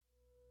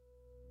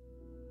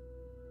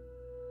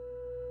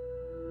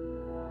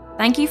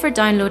Thank you for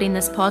downloading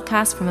this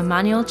podcast from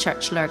Emmanuel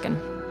Church Lurgan.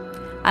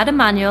 At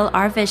Emmanuel,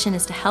 our vision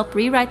is to help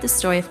rewrite the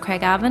story of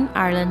Craigavon,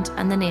 Ireland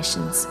and the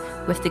nations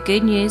with the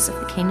good news of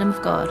the Kingdom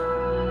of God.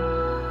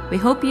 We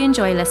hope you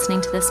enjoy listening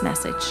to this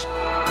message.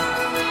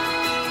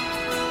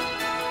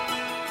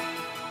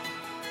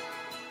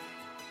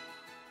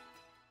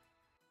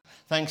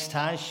 Thanks,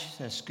 Tash.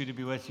 It's good to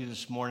be with you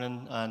this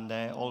morning, and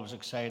always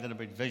excited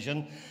about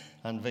Vision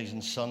and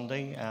Vision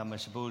Sunday. I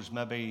suppose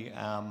maybe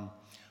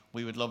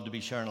we would love to be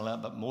sharing a little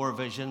bit more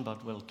vision,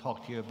 but we'll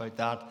talk to you about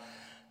that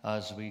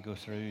as we go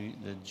through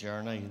the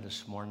journey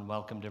this morning.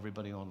 Welcome to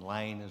everybody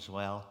online as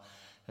well.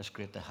 It's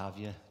great to have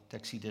you.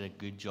 Dixie did a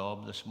good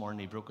job this morning.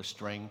 He broke a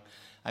string.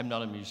 I'm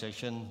not a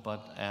musician, but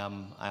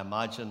I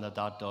imagine that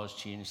does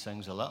change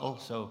things a little.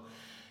 So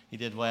he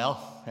did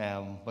well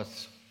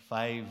with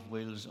 5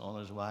 wheels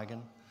on his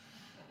wagon.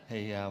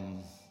 He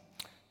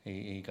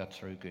got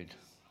through good.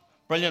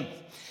 Brilliant.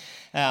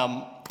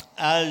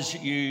 As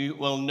you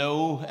will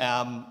know,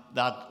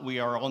 that we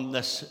are on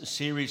this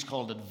series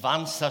called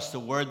Advance. That's the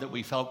word that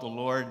we felt the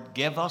Lord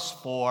gave us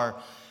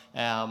for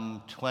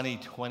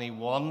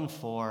 2021,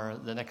 for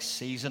the next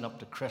season up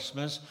to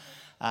Christmas.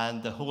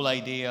 And the whole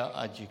idea,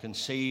 as you can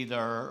see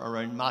there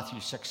around Matthew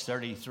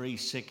 6:33,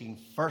 seeking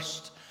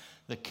first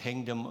the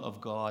kingdom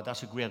of God.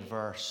 That's a great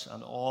verse.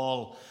 And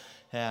all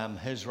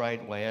his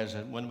right ways.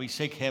 And when we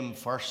seek him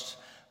first,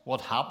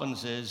 what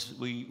happens is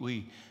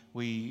we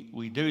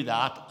do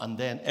that, and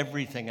then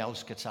everything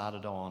else gets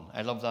added on.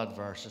 I love that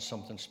verse. There's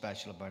something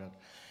special about it.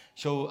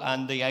 So,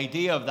 and the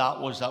idea of that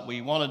was that we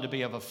wanted to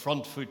be of a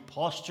front foot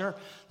posture,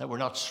 that we're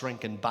not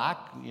shrinking back.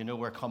 You know,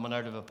 we're coming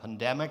out of a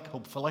pandemic,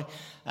 hopefully,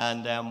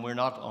 and we're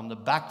not on the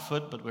back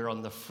foot, but we're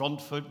on the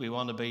front foot. We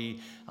want to be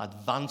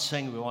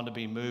advancing. We want to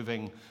be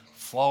moving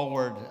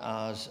forward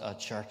as a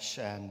church,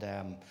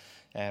 and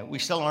we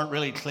still aren't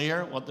really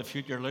clear what the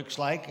future looks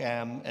like.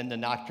 In the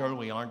natural,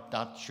 we aren't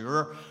that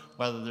sure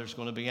whether there's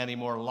going to be any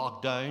more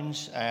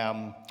lockdowns.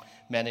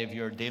 Many of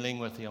you are dealing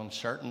with the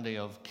uncertainty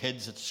of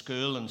kids at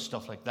school and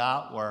stuff like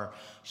that, where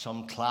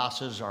some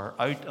classes are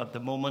out at the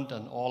moment,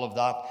 and all of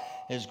that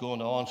is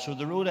going on. So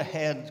the road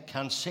ahead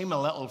can seem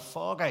a little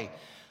foggy.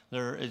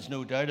 There is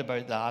no doubt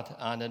about that.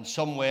 And in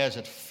some ways,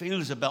 it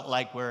feels a bit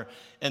like we're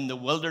in the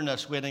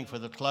wilderness waiting for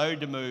the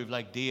cloud to move,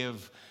 like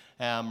Dave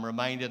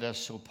reminded us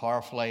so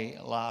powerfully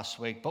last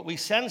week. But we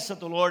sense that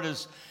the Lord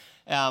is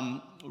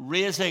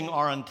raising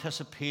our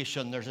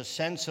anticipation. There's a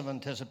sense of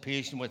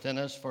anticipation within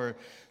us for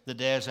the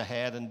days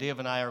ahead. And Dave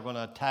and I are going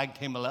to tag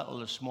team a little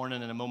this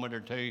morning in a moment or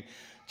two,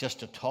 just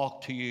to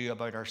talk to you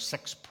about our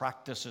 6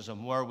 practices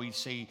and where we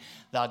see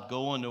that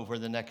going over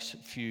the next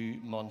few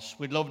months.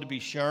 We'd love to be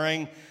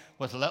sharing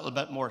with a little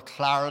bit more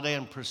clarity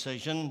and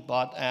precision,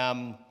 but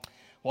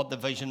what the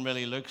vision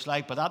really looks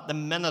like. But at the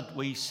minute,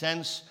 we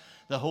sense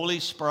the Holy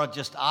Spirit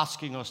just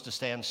asking us to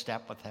stay in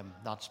step with him.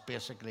 That's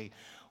basically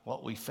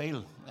what we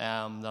feel,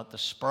 that the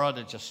Spirit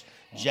is just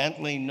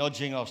gently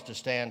nudging us to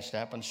stay in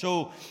step. And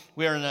so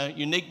we're in a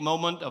unique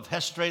moment of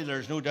history.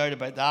 There's no doubt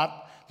about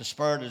that. The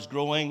Spirit is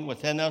growing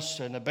within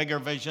us in a bigger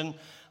vision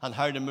on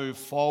how to move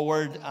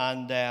forward,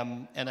 and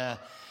in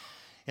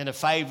a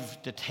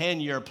 5 to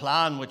 10 year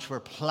plan, which we're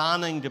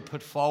planning to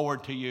put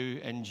forward to you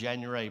in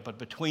January. But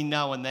between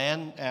now and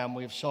then,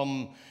 we have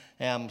some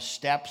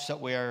steps that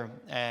we're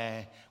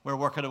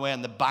working away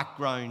in the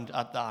background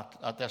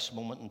at this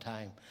moment in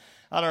time.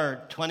 At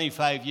our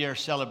 25-year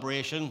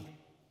celebration,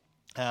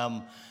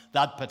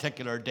 that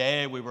particular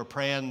day, we were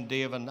praying.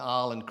 Dave and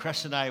Al and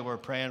Chris and I were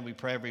praying. We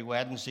pray every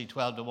Wednesday,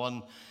 12 to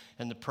 1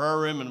 in the prayer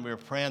room, and we were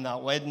praying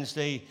that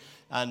Wednesday,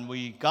 and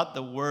we got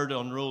the word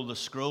unroll the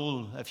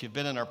scroll. If you've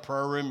been in our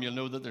prayer room, you'll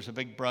know that there's a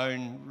big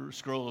brown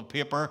scroll of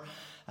paper,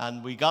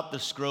 and we got the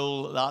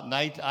scroll that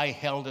night. I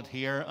held it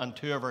here, and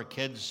 2 of our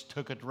kids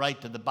took it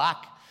right to the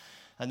back.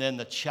 And then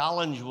the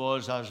challenge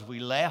was, as we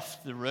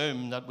left the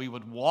room, that we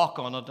would walk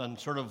on it and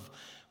sort of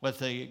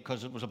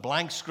because it was a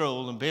blank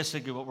scroll. And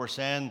basically what we're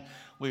saying,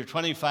 we're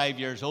 25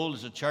 years old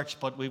as a church,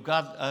 but we've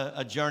got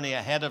a journey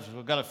ahead of us.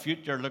 We've got a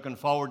future looking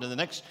forward to the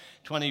next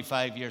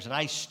 25 years. And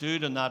I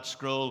stood in that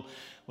scroll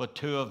with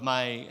 2 of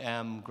my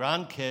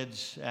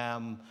grandkids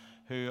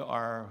who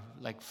are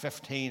like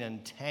 15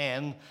 and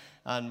 10,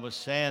 and was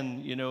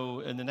saying, you know,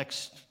 in the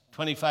next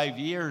 25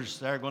 years,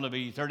 they're going to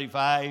be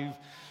 35,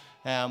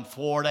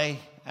 40.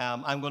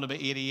 I'm going to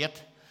be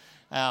 88.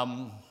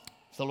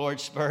 If the Lord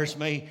spares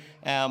me.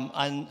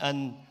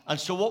 And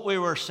so what we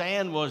were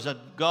saying was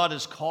that God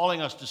is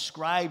calling us to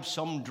scribe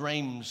some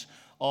dreams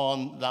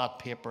on that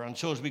paper. And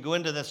so as we go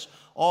into this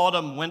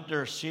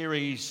autumn-winter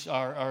series,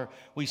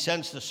 we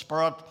sense the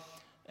Spirit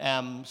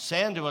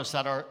saying to us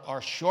that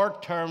our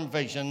short-term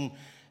vision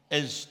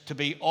is to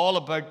be all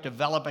about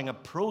developing a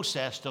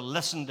process to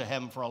listen to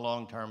him for a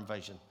long-term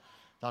vision.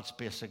 That's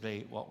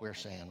basically what we're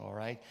saying, all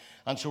right?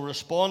 And so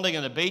responding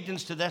in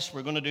obedience to this,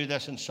 we're going to do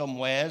this in some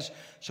ways.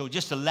 So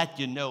just to let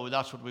you know,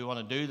 that's what we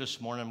want to do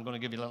this morning. I'm going to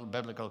give you a little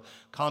biblical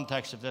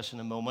context of this in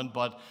a moment.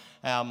 But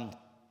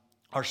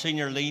our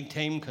senior lead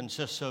team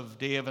consists of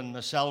Dave and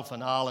myself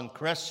and Al and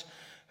Chris,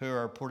 who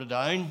are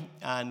Portadown,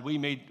 and we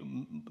meet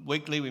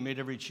weekly. We meet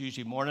every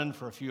Tuesday morning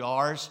for a few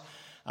hours,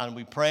 and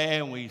we pray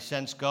and we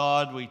sense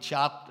God, we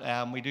chat,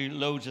 we do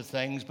loads of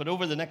things. But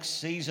over the next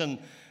season,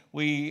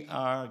 we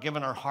are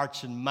giving our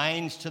hearts and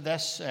minds to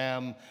this.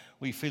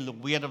 We feel the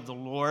weight of the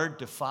Lord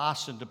to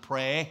fast and to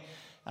pray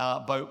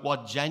about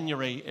what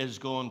January is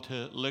going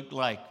to look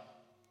like.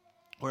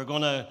 We're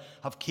going to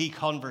have key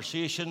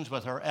conversations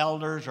with our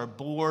elders, our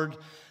board,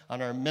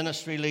 and our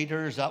ministry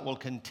leaders that will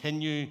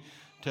continue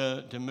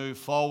to move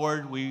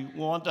forward. We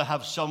want to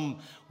have some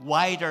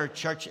wider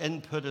church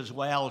input as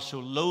well, so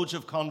loads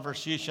of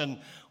conversation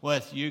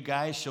with you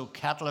guys, so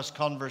catalyst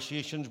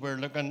conversations. We're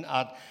looking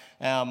at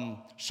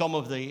some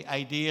of the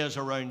ideas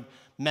around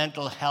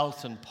mental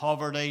health and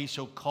poverty,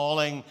 so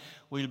calling,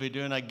 we'll be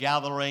doing a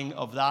gathering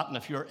of that, and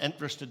if you're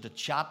interested to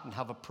chat and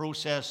have a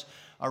process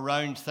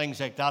around things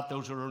like that,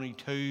 those are only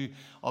two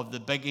of the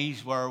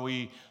biggies where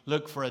we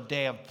look for a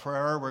day of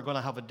prayer. We're going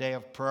to have a day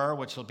of prayer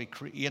which will be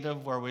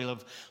creative, where we'll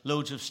have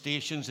loads of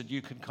stations that you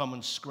can come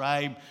and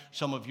scribe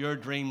some of your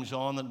dreams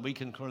on that we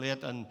can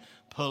collate and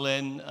pull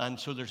in, and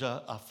so there's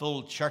a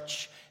full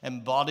church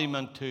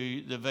embodiment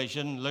to the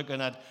vision,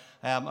 looking at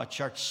a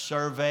church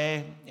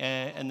survey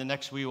in the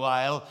next wee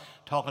while,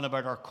 talking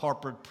about our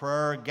corporate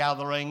prayer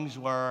gatherings,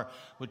 where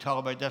we'll talk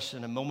about this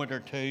in a moment or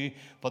two,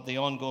 but the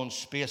ongoing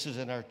spaces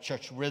in our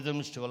church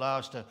rhythms to allow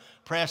us to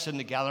press in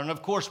together. And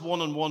of course,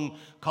 one-on-one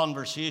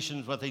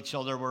conversations with each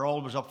other. We're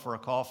always up for a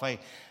coffee,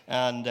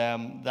 and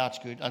that's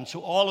good. And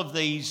so all of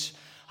these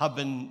have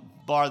been,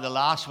 bar the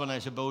last one, I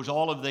suppose,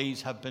 all of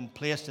these have been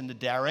placed in the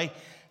diary.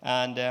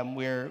 And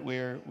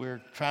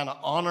we're trying to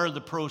honor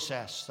the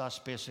process. That's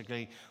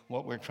basically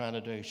what we're trying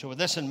to do. So with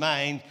this in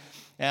mind,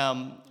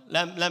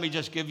 let me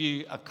just give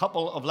you a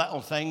couple of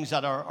little things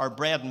that are our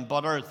bread and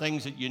butter,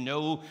 things that you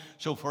know.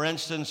 So for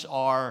instance,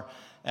 our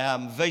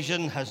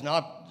vision has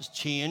not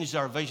changed.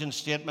 Our vision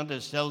statement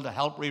is still to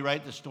help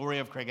rewrite the story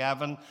of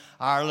Craigavon,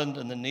 Ireland,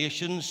 and the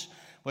nations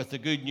with the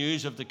good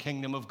news of the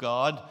kingdom of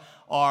God.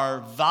 Our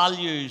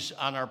values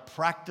and our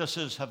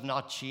practices have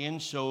not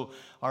changed. So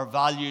our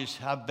values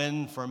have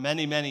been for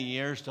many, many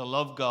years to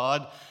love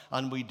God.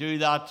 And we do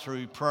that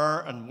through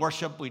prayer and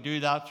worship. We do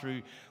that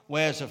through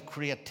ways of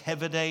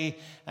creativity.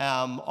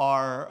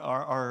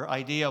 Our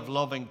idea of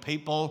loving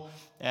people,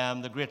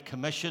 the Great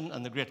Commission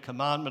and the Great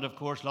Commandment, of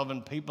course,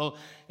 loving people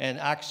in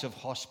acts of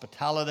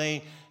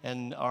hospitality,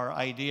 and our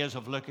ideas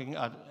of looking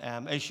at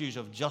issues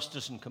of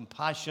justice and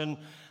compassion.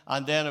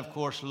 And then, of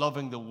course,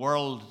 loving the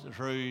world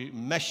through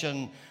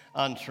mission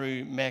and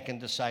through making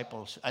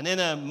disciples. And in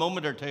a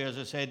moment or two, as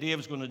I say,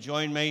 Dave's going to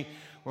join me.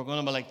 We're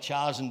going to be like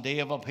Chaz and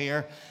Dave up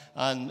here,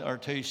 and our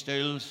two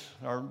stools,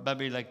 or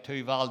maybe like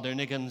two Val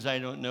Doonigans, I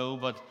don't know,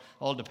 but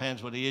all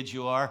depends what age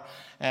you are.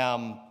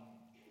 We're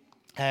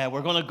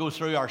going to go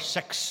through our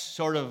 6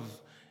 sort of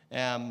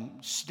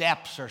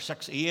steps, or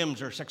 6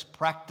 aims, or 6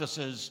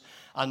 practices,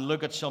 and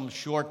look at some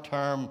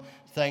short-term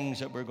things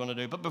that we're going to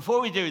do. But before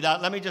we do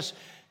that, let me just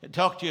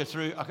talk to you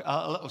through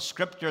a little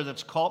scripture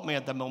that's caught me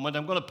at the moment.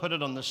 I'm going to put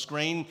it on the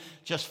screen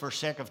just for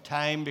sake of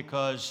time,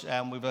 because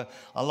we've a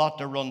lot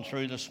to run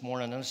through this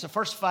morning. And it's the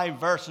first 5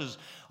 verses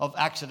of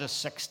Exodus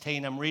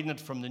 16. I'm reading it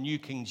from the New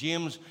King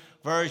James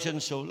Version,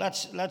 so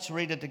let's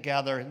read it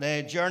together.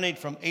 They journeyed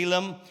from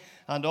Elim,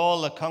 and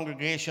all the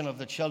congregation of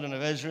the children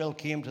of Israel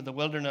came to the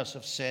wilderness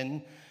of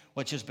Sin,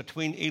 which is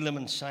between Elim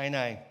and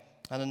Sinai.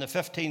 And on the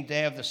 15th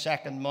day of the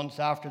 2nd month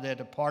after they had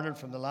departed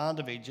from the land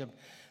of Egypt,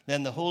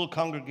 then the whole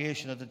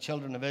congregation of the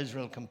children of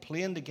Israel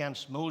complained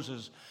against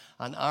Moses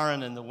and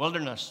Aaron in the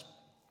wilderness.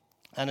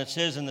 And it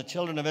says, and the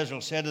children of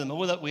Israel said to them,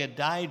 oh, that we had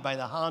died by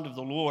the hand of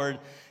the Lord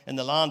in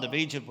the land of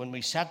Egypt, when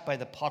we sat by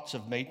the pots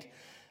of meat,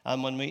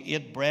 and when we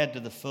ate bread to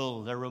the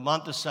full. They're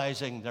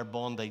romanticizing their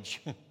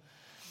bondage.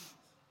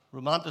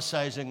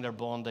 Romanticizing their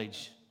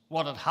bondage.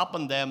 What had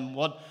happened to them,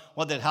 what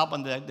had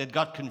happened, they'd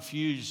got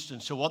confused.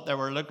 And so what they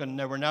were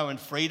now in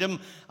freedom,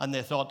 and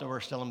they thought they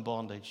were still in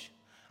bondage.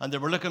 And they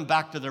were looking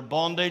back to their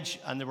bondage,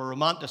 and they were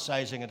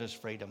romanticizing it as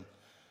freedom.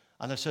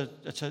 And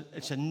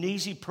it's an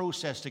easy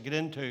process to get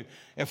into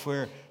if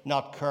we're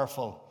not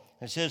careful.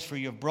 It says, for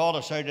you've brought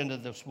us out into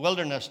this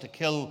wilderness to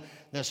kill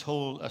this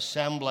whole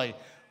assembly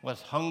with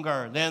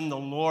hunger. Then the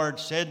Lord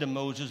said to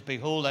Moses,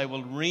 behold, I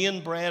will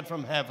rain bread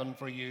from heaven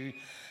for you,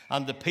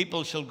 and the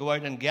people shall go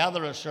out and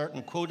gather a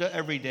certain quota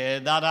every day,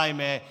 that I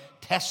may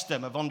test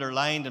them. I've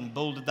underlined and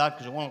bolded that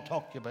because I want to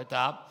talk to you about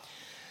that.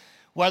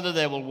 Whether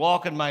they will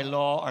walk in my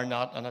law or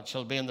not, and it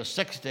shall be on the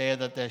 6th day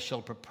that they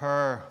shall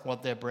prepare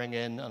what they bring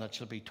in, and it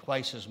shall be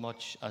twice as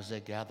much as they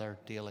gather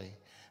daily.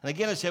 And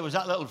again, I say, it was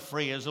that little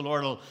phrase, the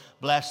Lord will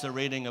bless the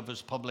reading of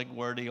his public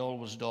word, he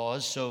always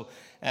does. So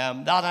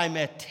that I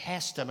may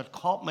test them. It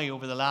caught me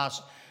over the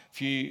last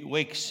few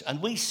weeks.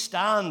 And we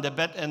stand a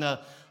bit in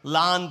a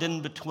land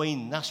in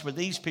between. That's where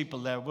these people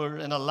there were,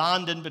 in a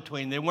land in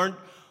between. They weren't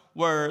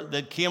where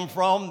they came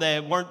from, they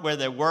weren't where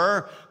they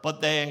were,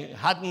 but they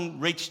hadn't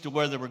reached to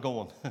where they were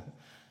going.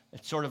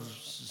 It sort of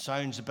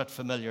sounds a bit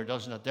familiar,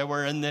 doesn't it? They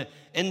were in the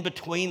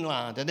in-between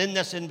land. And in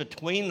this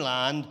in-between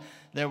land,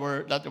 they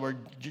were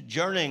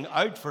journeying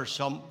out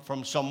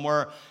from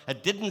somewhere.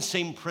 It didn't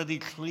seem pretty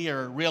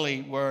clear,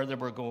 really, where they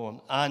were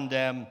going.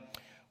 And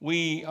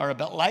we are a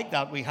bit like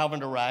that. We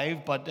haven't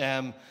arrived, but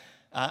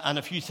and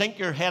if you think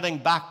you're heading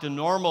back to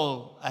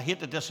normal, I hate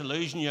to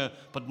disillusion you,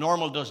 but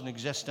normal doesn't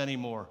exist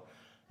anymore.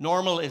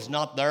 Normal is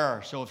not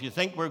there. So if you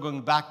think we're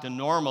going back to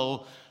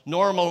normal,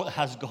 normal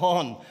has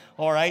gone,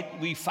 all right?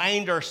 We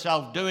find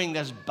ourselves doing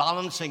this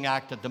balancing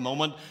act at the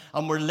moment,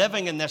 and we're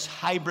living in this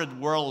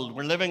hybrid world.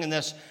 We're living in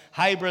this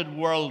hybrid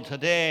world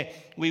today.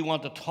 We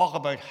want to talk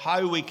about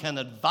how we can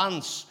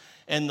advance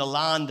in the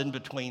land in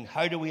between.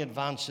 How do we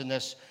advance in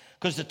this?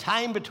 Because the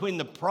time between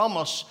the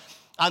promise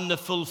and the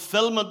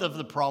fulfillment of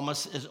the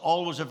promise is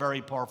always a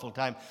very powerful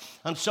time.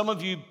 And some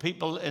of you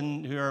people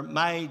who are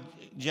my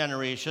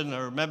generation,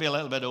 or maybe a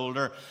little bit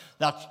older,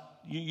 that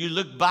you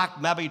look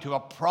back maybe to a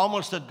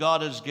promise that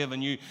God has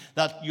given you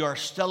that you're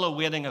still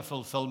awaiting a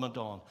fulfillment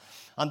on.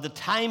 And the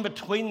time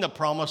between the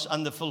promise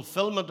and the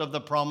fulfillment of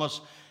the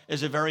promise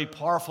is a very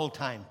powerful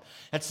time.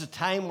 It's the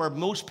time where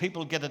most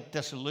people get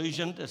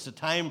disillusioned. It's the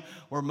time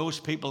where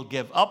most people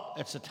give up.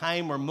 It's the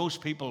time where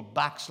most people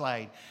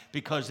backslide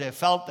because they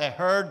felt they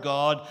heard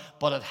God,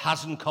 but it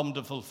hasn't come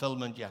to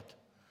fulfillment yet.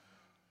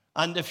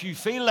 And if you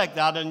feel like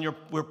that, and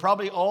we're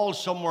probably all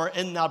somewhere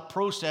in that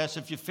process,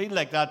 if you feel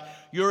like that,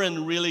 you're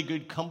in really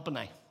good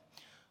company.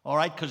 All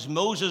right? Because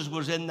Moses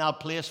was in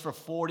that place for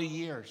 40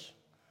 years.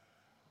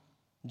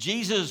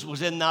 Jesus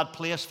was in that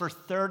place for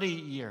 30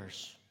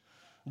 years.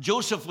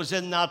 Joseph was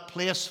in that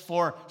place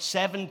for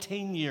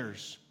 17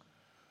 years.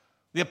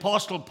 The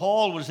Apostle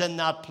Paul was in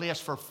that place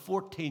for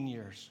 14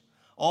 years.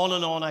 On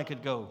and on I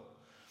could go.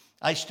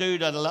 I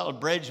stood at a little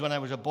bridge when I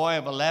was a boy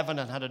of 11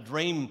 and had a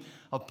dream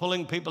of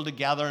pulling people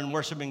together and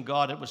worshiping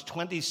God. It was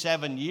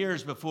 27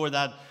 years before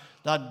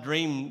that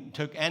dream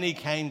took any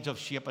kind of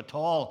shape at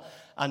all.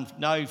 And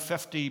now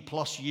 50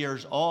 plus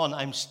years on,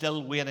 I'm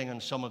still waiting on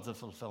some of the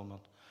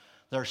fulfillment.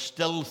 There's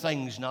still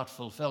things not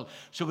fulfilled.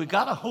 So we've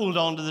got to hold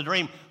on to the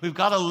dream. We've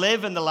got to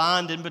live in the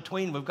land in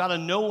between. We've got to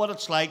know what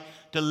it's like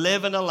to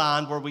live in a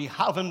land where we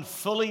haven't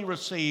fully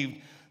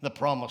received the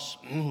promise.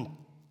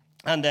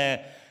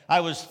 And I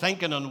was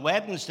thinking on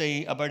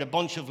Wednesday about a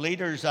bunch of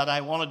leaders that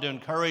I wanted to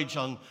encourage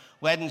on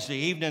Wednesday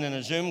evening in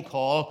a Zoom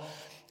call.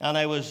 And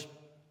I was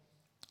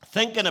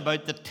thinking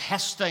about the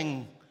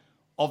testing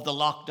of the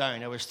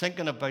lockdown. I was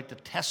thinking about the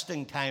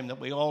testing time that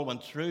we all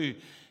went through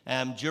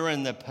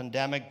during the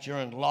pandemic,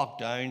 during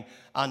lockdown,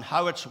 and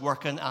how it's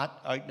working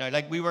out now.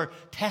 Like, we were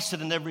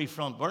tested in every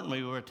front, weren't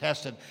we? We were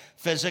tested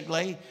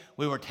physically,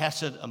 we were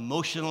tested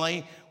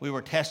emotionally, we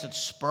were tested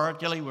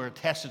spiritually, we were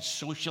tested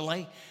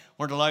socially.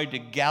 We weren't allowed to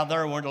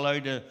gather, we weren't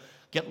allowed to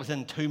get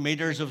within 2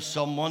 meters of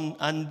someone,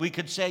 and we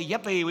could say,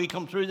 yippee, we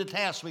come through the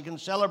test. We can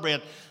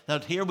celebrate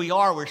that here we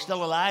are, we're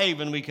still alive,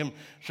 and we come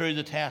through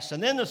the test.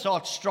 And then the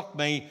thought struck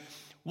me,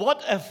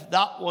 what if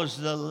that was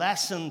the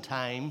lesson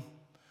time,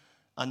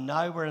 and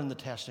now we're in the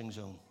testing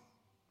zone?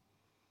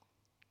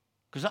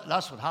 Because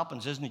that's what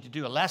happens, isn't it? You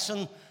do a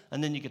lesson,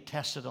 and then you get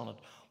tested on it.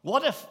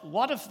 What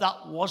if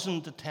that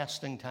wasn't the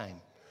testing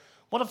time?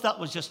 What if that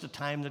was just a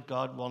time that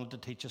God wanted to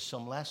teach us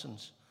some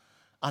lessons?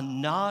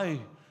 And now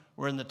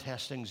we're in the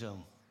testing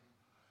zone.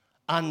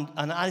 And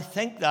I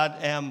think that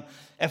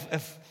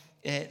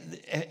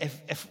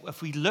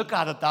if we look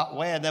at it that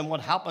way, then what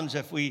happens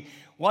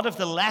what if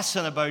the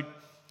lesson about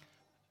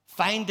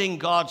finding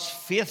God's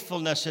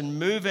faithfulness and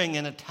moving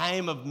in a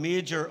time of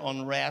major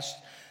unrest,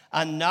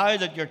 and now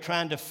that you're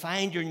trying to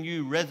find your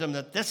new rhythm,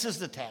 that this is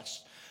the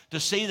test, to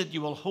see that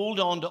you will hold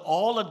on to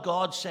all that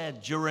God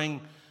said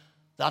during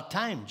that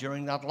time,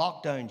 during that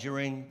lockdown,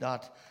 during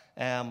that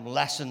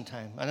lesson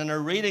time. And in our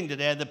reading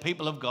today, the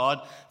people of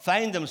God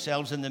find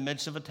themselves in the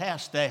midst of a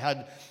test. They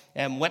had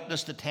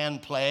witnessed the 10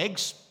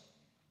 plagues.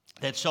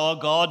 They saw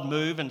God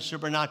move in a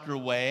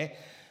supernatural way.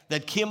 They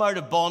came out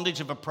of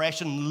bondage of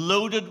oppression,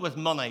 loaded with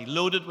money,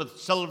 loaded with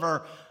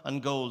silver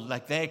and gold.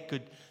 Like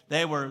the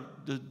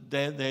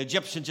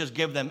Egyptians just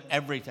give them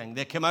everything.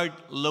 They came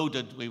out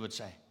loaded, we would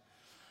say.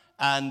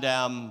 And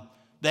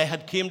they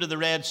had came to the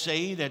Red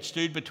Sea. They had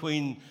stood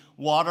between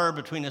water,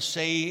 between a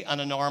sea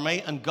and an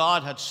army, and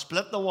God had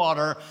split the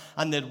water,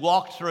 and they'd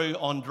walked through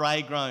on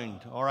dry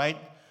ground, all right?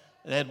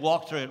 They'd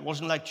walked through. It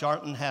wasn't like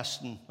Charlton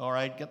Heston, all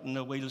right, getting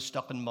the wheels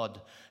stuck in mud.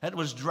 It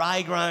was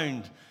dry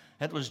ground.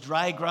 It was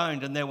dry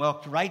ground, and they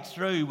walked right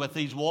through with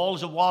these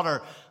walls of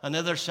water on the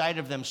other side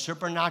of them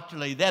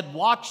supernaturally. They'd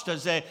watched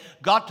as they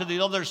got to the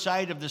other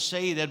side of the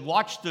sea. They'd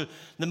watched the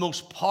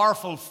most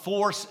powerful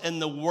force in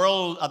the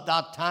world at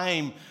that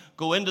time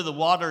go into the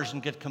waters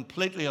and get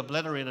completely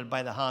obliterated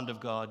by the hand of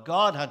God.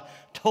 God had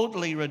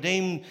totally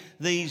redeemed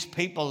these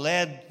people,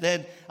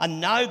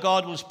 and now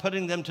God was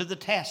putting them to the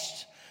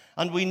test.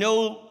 And we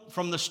know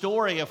from the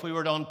story, if we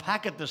were to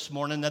unpack it this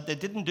morning, that they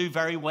didn't do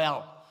very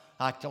well,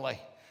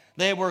 actually.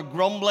 They were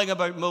grumbling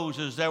about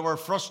Moses. They were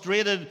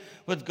frustrated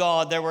with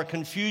God. They were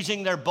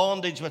confusing their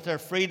bondage with their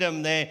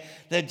freedom. They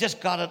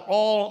just got it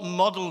all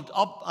muddled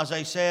up, as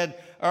I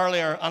said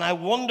earlier. And I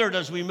wondered,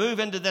 as we move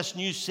into this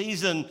new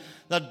season,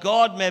 that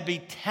God may be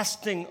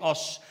testing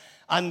us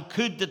And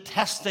could the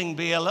testing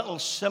be a little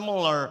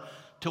similar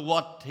to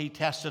what he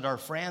tested our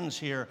friends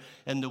here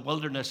in the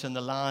wilderness and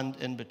the land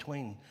in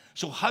between?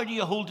 So how do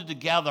you hold it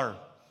together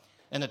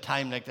in a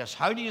time like this?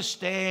 How do you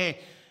stay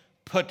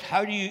put?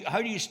 How do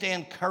you stay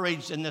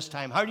encouraged in this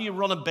time? How do you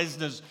run a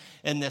business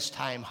in this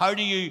time? How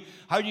do you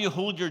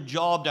hold your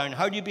job down?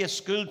 How do you be a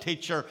school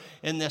teacher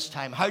in this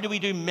time? How do we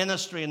do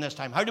ministry in this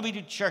time? How do we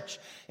do church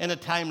in a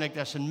time like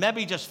this? And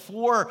maybe just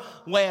 4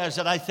 ways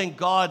that I think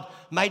God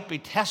might be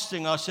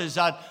testing us is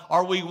that,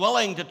 are we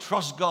willing to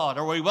trust God?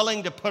 Are we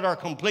willing to put our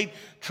complete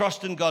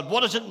trust in God?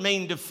 What does it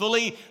mean to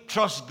fully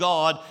trust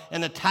God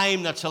in a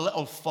time that's a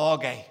little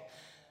foggy?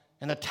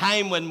 In a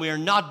time when we're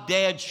not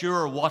dead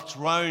sure what's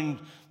round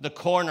the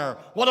corner?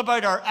 What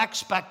about our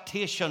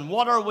expectation?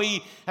 What are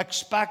we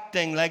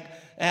expecting?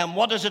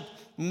 What does it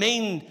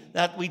mean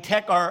that we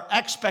take our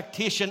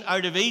expectation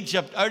out of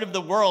Egypt, out of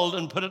the world,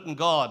 and put it in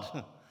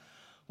God?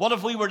 What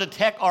if we were to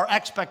take our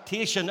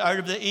expectation out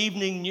of the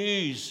evening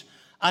news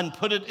and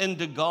put it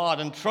into God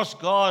and trust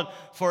God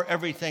for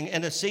everything?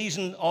 In a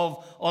season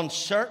of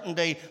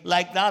uncertainty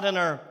like that in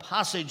our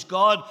passage,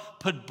 God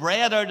put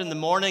bread out in the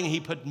morning, he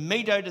put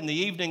meat out in the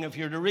evening. If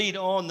you're to read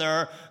on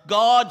there,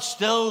 God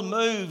still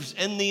moves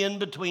in the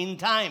in-between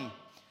time.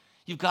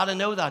 You've got to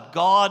know that.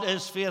 God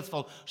is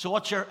faithful. So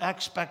what's your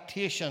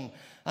expectation?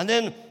 And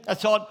then I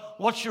thought,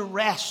 what's your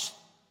rest?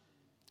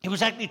 He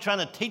was actually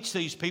trying to teach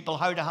these people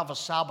how to have a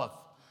Sabbath.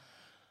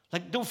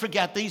 Don't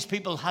forget, these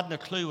people hadn't a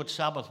clue what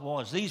Sabbath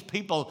was. These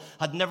people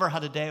had never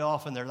had a day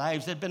off in their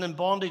lives. They'd been in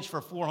bondage for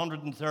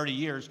 430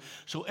 years.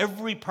 So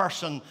every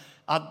person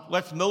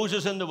with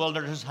Moses in the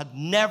wilderness had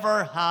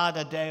never had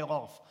a day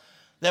off.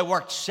 They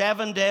worked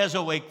 7 days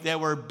a week. They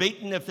were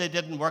beaten if they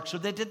didn't work. So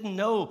they didn't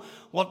know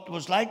what it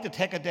was like to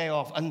take a day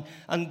off.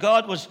 And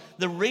God was,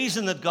 the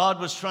reason that God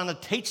was trying to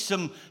teach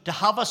them to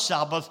have a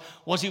Sabbath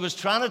was he was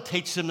trying to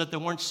teach them that they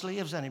weren't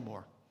slaves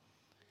anymore.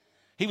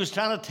 He was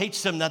trying to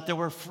teach them that they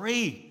were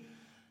free,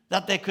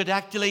 that they could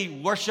actually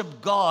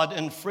worship God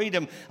in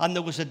freedom. And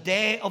there was a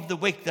day of the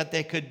week that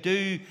they could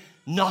do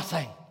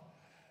nothing.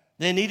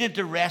 They needed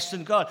to rest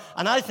in God.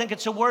 And I think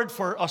it's a word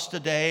for us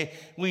today.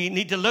 We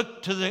need to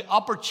look to the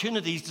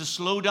opportunities to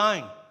slow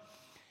down.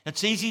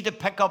 It's easy to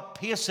pick up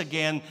pace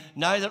again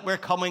now that we're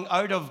coming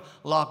out of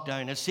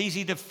lockdown. It's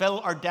easy to fill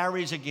our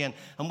diaries again.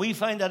 And we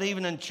find that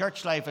even in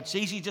church life, it's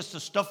easy just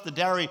to stuff the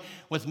diary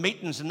with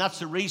meetings. And that's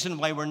the reason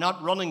why we're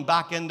not running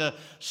back into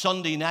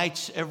Sunday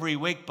nights every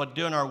week, but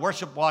doing our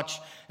worship watch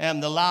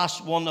the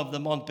last one of the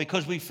month,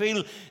 because we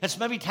feel it's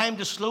maybe time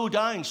to slow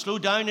down. Slow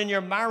down in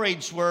your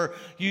marriage, where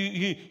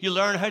you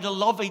learn how to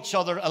love each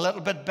other a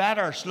little bit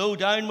better. Slow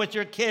down with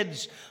your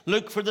kids.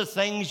 Look for the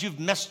things you've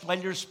missed while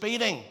you're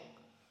speeding.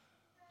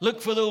 Look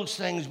for those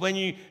things. When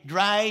you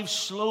drive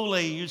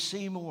slowly, you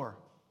see more.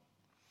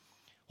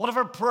 What if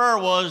our prayer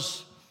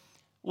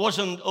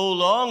wasn't, "Oh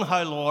long,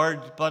 how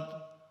Lord,"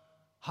 but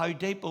 "How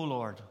deep, O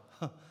Lord"?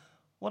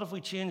 What if we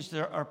changed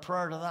our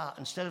prayer to that?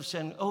 Instead of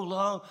saying, "Oh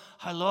long,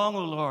 how long,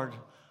 O Lord,"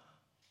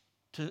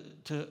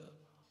 to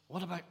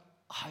what about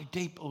 "How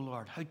deep, O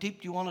Lord"? How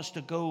deep do you want us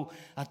to go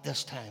at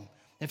this time?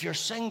 If you're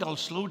single,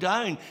 slow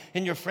down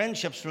in your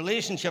friendships,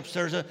 relationships.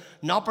 There's an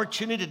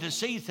opportunity to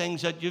see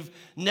things that you've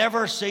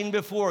never seen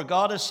before.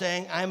 God is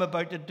saying, I'm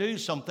about to do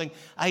something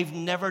I've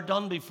never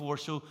done before,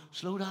 so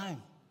slow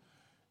down.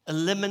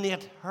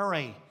 Eliminate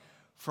hurry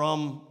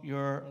from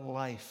your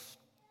life.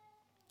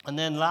 And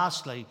then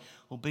lastly,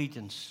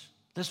 obedience.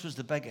 This was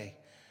the biggie.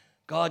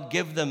 God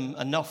gave them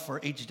enough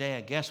for each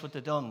day. Guess what they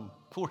done?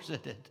 Of course they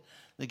did.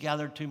 They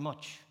gathered too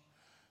much,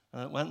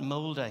 and it went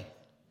moldy.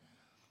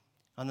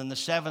 And then the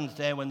 7th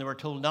day, when they were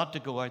told not to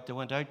go out, they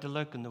went out to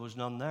look, and there was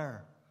none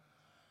there.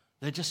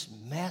 They just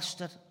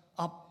messed it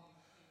up.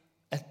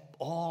 It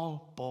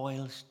all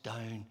boils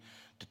down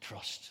to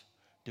trust.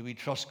 Do we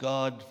trust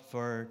God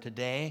for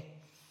today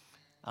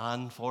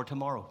and for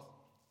tomorrow?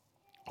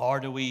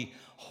 Or do we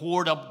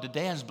hoard up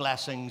today's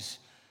blessings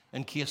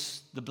in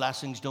case the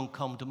blessings don't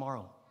come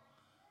tomorrow?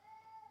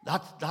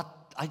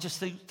 I just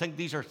think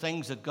these are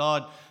things that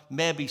God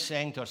may be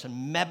saying to us.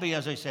 And maybe,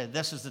 as I said,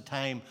 this is the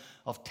time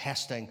of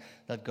testing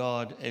that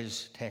God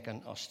is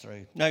taking us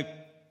through. Now,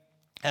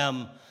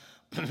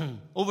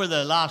 over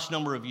the last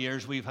number of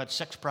years, we've had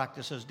 6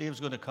 practices. Dave's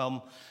going to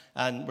come,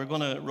 and we're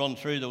going to run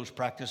through those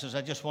practices.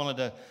 I just wanted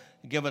to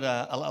give it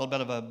a little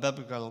bit of a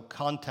biblical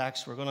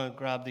context. We're going to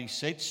grab these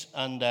seats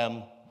and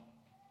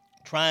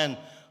try and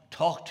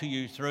talk to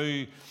you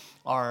through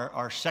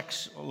our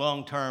 6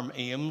 long-term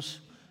aims.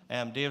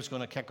 Dave's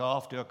going to kick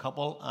off, do a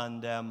couple,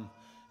 and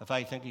if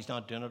I think he's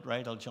not doing it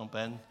right, I'll jump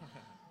in,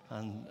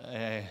 and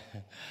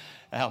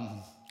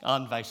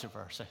vice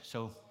versa.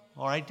 So,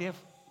 all right, Dave?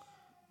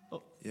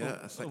 Yeah,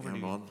 I think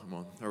I'm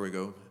on. There we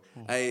go.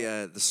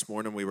 This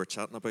morning we were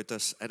chatting about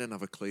this. I didn't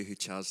have a clue who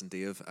Chaz and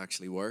Dave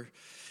actually were.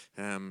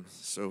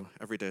 So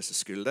every day is a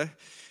school day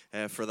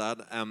for that.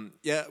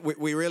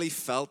 We really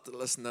felt,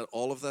 listen, that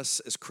all of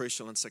this is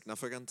crucial and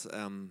significant.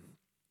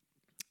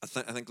 I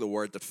think the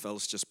word that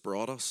Phil's just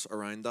brought us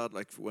around that,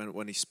 like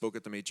when he spoke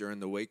it to me during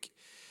the week,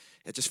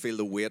 I just feel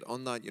the weight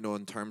on that,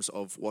 in terms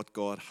of what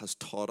God has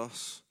taught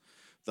us,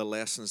 the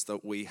lessons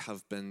that we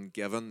have been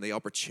given, the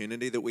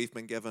opportunity that we've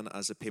been given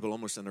as a people,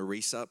 almost in a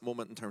reset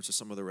moment in terms of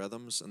some of the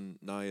rhythms, and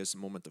now is a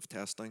moment of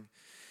testing.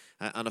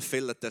 And I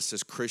feel that this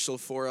is crucial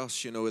for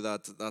us,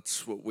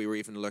 that's what we were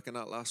even looking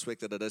at last week,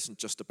 that it isn't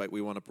just about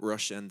we want to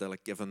rush into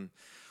like giving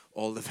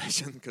all the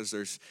vision,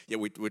 because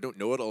we don't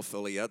know it all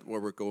fully yet where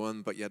we're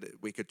going, but yet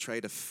we could try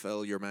to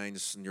fill your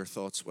minds and your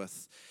thoughts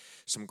with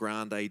some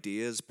grand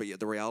ideas, but yet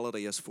the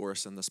reality is for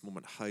us in this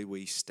moment, how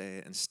we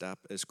stay in step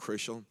is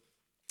crucial.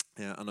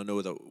 And I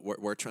know that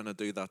we're trying to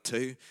do that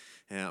too,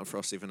 and for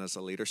us even as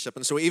a leadership.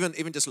 And so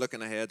even just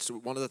looking ahead, so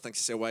one of the things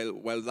to say,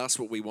 while that's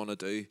what we want to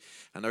do,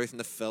 and everything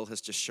that Phil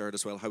has just shared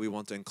as well, how we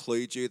want to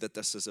include you, that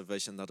this is a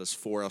vision that is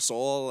for us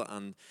all,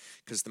 and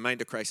because the mind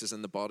of Christ is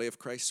in the body of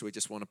Christ, so we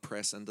just want to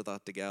press into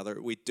that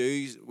together. We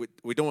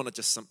don't want to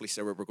just simply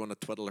say we're going to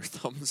twiddle our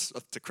thumbs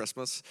up to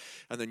Christmas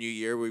and the new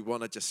year. We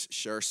want to just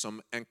share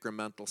some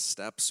incremental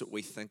steps that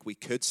we think we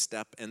could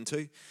step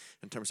into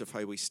in terms of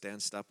how we stay in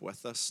step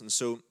with this. And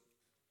so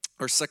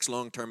our 6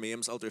 long-term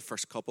aims, I'll do the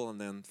first couple,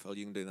 and then Phil,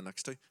 you can do the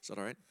next 2. Is that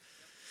all right?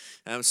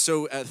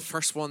 So the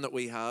first one that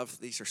we have,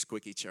 these are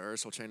squeaky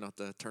chairs. I'll try not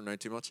to turn around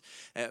too much.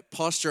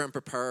 Posture and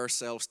prepare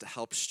ourselves to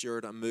help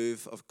steward a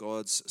move of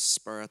God's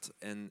Spirit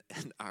in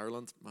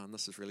Ireland. Man,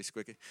 this is really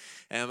squeaky.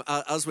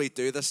 As we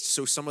do this,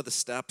 so some of the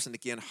steps, and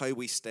again, how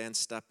we stay in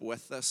step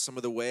with this, some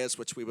of the ways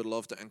which we would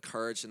love to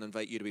encourage and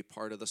invite you to be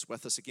part of this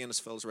with us. Again,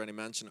 as Phil's already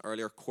mentioned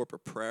earlier,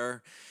 corporate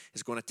prayer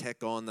is going to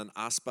take on an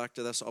aspect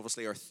of this.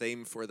 Obviously, our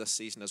theme for this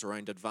season is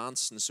around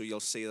advance, and so you'll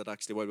see that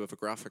actually while we have a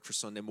graphic for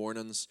Sunday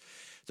mornings,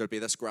 there'll be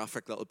this graphic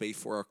that'll be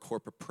for our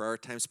corporate prayer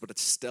times, but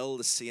it's still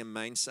the same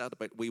mindset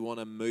about we want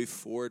to move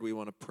forward, we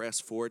want to press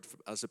forward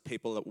as a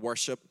people that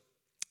worship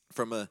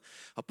from a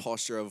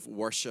posture of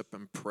worship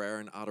and prayer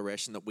and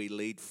adoration, that we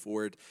lead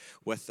forward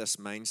with this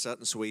mindset.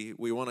 And so we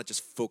want to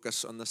just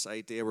focus on this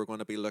idea. We're going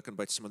to be looking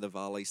about some of the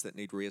valleys that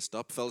need raised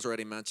up. Phil's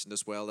already mentioned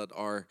as well that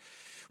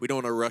we don't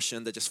want to rush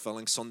into just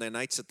filling Sunday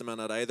nights at the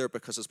minute either,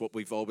 because it's what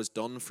we've always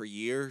done for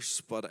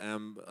years. But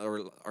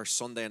our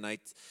Sunday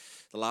night,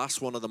 the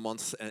last one of the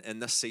month in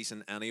this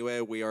season anyway,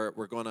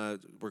 we're gonna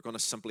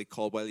simply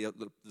call, there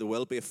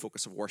will be a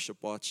focus of worship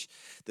watch.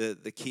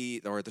 The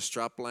key or the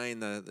strap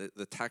line,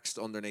 the text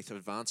underneath of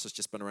advance has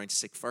just been around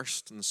seek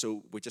first, and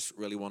so we just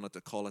really wanted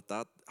to call it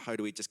that. How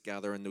do we just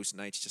gather in those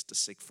nights just to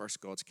seek first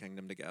God's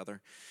kingdom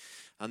together?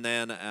 And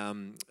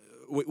then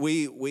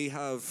we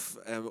have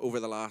over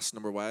the last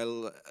number of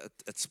while,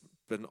 it's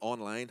been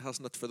online,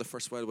 hasn't it, for the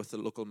first while with the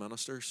local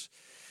ministers.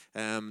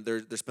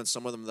 There's been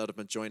some of them that have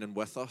been joining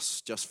with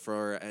us just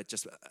for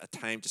just a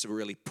time, just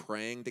really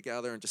praying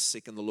together and just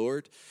seeking the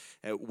Lord.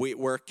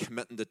 We're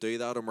committing to do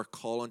that, and we're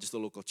calling just the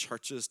local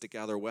churches to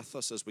gather with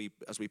us as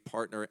we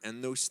partner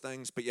in those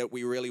things. But yet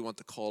we really want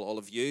to call all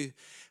of you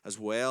as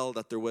well,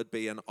 that there would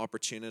be an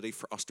opportunity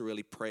for us to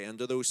really pray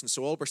into those. And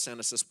so all we're saying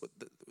is this.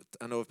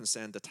 I know I've been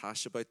saying to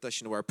Tash about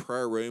this. Our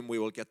prayer room, we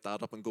will get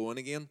that up and going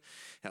again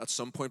at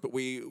some point. But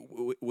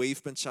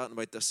we've been chatting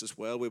about this as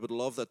well. We would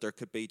love that there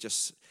could be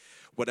just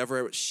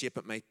whatever shape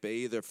it might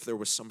be, if there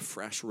was some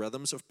fresh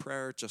rhythms of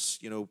prayer,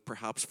 just,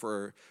 perhaps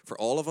for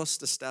all of us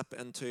to step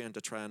into and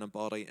to try and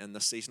embody in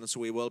this season. And so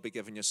we will be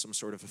giving you some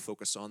sort of a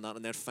focus on that.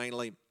 And then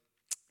finally,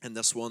 in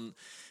this one,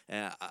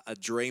 a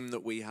dream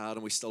that we had,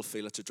 and we still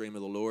feel it's a dream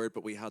of the Lord,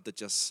 but we had to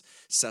just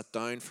sit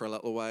down for a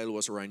little while,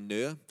 was around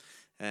Nua,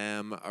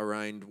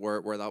 around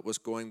where that was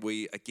going.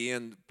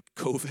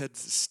 COVID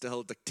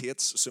still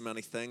dictates so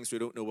many things. We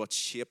don't know what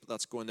shape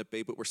that's going to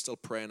be, but we're still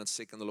praying and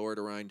seeking the Lord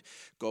around,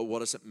 God, what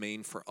does it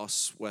mean for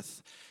us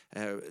with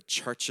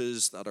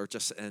churches that are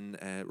just in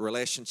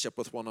relationship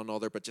with one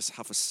another, but just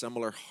have a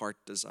similar heart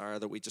desire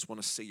that we just want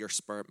to see your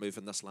Spirit move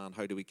in this land?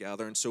 How do we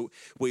gather? And so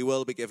we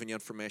will be giving you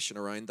information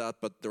around that,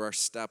 but there are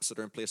steps that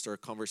are in place. There are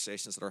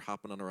conversations that are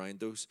happening around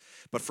those.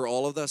 But for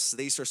all of this,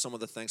 these are some of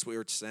the things we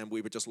were saying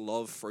we would just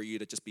love for you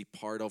to just be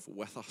part of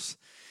with us.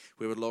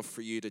 We would love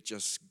for you to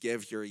just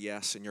give your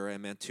yes and your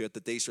amen to it,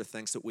 that these are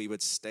things that we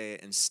would stay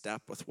in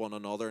step with one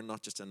another,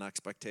 not just an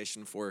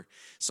expectation for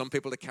some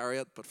people to carry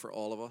it, but for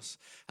all of us.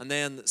 And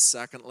then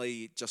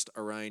secondly, just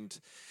around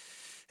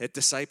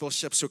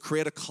discipleship. So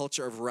create a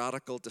culture of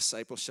radical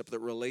discipleship, that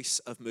release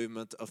of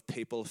movement of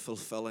people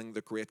fulfilling the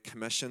Great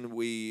Commission.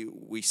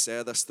 We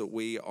say this, that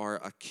we are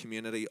a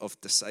community of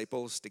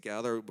disciples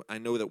together. I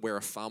know that we're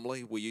a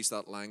family. We use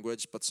that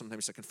language, but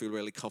sometimes it can feel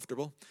really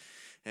comfortable.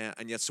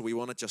 And yet, so we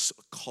want to just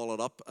call it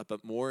up a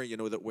bit more,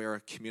 that we're a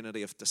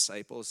community of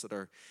disciples that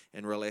are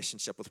in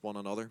relationship with one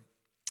another.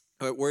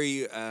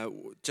 We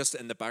just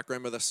in the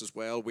background of this as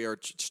well, we are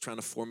just trying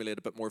to formulate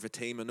a bit more of a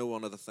team. I know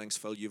one of the things,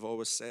 Phil, you've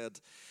always said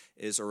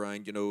is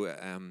around,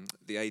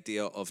 the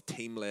idea of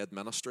team-led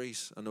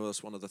ministries. I know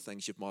that's one of the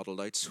things you've modeled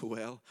out so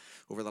well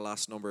over the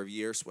last number of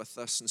years with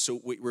this. And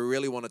so we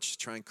really want to just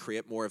try and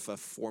create more of a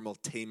formal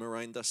team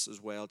around this as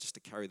well, just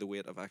to carry the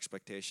weight of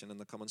expectation in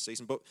the coming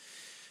season. But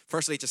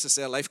Firstly, just to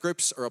say, life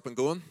groups are up and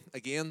going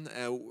again.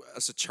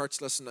 As a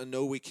church, listen, I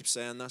know we keep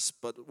saying this,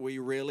 but we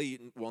really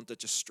want to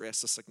just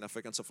stress the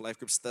significance of life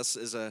groups. This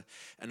is an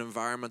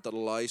environment that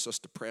allows us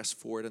to press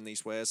forward in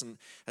these ways. And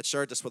I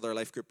shared this with our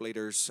life group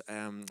leaders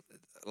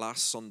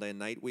last Sunday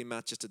night. We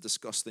met just to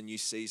discuss the new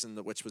season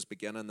which was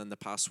beginning in the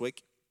past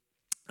week.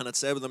 And I'd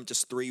say with them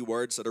just 3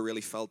 words that I really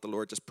felt the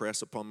Lord just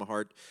press upon my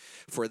heart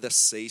for this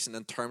season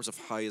in terms of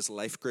how as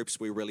life groups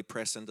we really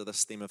press into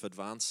this theme of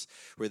advance,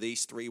 were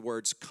these 3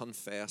 words: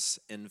 confess,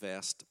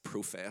 invest,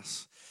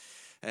 profess.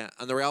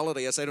 And the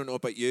reality is, I don't know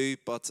about you,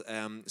 but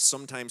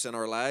sometimes in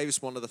our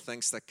lives, one of the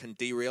things that can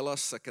derail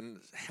us, that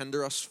can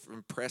hinder us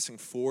from pressing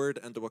forward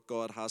into what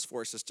God has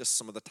for us, is just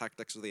some of the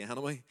tactics of the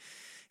enemy.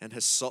 In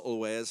his subtle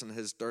ways and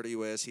his dirty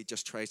ways, he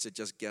just tries to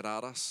just get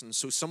at us. And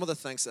so some of the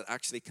things that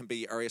actually can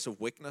be areas of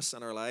weakness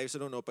in our lives, I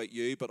don't know about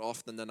you, but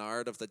often the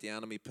narrative that the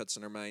enemy puts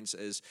in our minds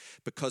is,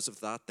 because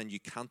of that, then you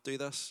can't do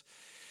this.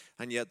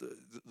 And yet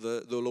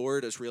the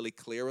Lord is really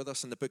clear with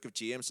us. In the book of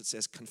James, it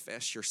says,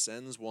 confess your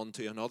sins one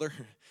to another.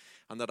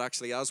 And that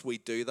actually, as we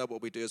do that,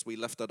 what we do is we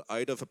lift it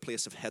out of a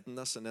place of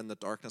hiddenness and in the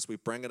darkness. We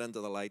bring it into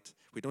the light.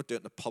 We don't do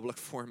it in a public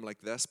form like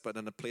this, but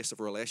in a place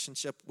of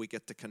relationship, we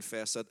get to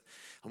confess it,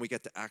 and we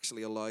get to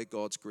actually allow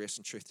God's grace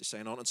and truth to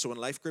shine on. And so in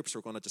life groups,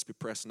 we're going to just be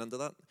pressing into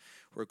that.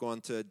 We're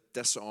going to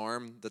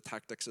disarm the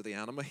tactics of the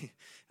enemy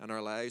in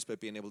our lives by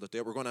being able to do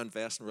it. We're going to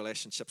invest in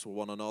relationships with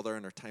one another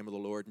in our time with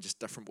the Lord in just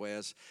different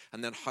ways.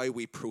 And then how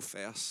we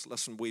profess.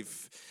 Listen,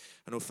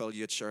 I know, Phil,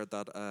 you had shared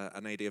that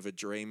an idea of a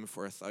dream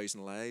for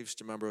 1,000 lives.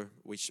 Do you remember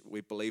we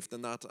believed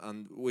in that?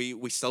 And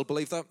we still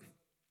believe that.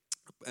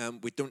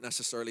 We don't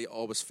necessarily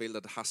always feel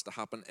that it has to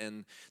happen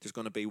there's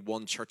going to be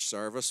one church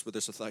service where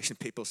there's 1,000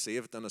 people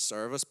saved in a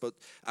service. But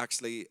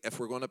actually,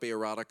 if we're going to be a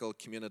radical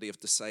community of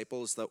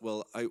disciples that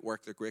will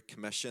outwork the Great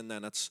Commission,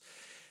 then it's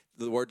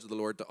the word of the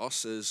Lord to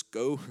us is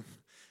go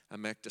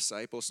and make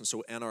disciples. And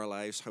so in our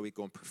lives, how we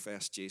go and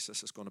profess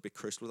Jesus is going to be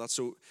crucial with that.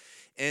 So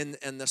in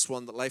this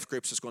one, the life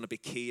groups is going to be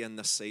key in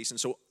this season.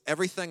 So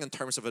everything in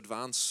terms of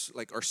advance,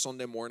 like our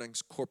Sunday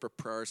mornings, corporate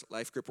prayers,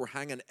 life group, we're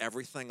hanging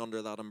everything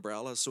under that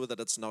umbrella so that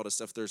it's not as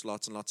if there's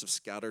lots and lots of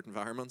scattered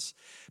environments,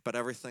 but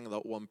everything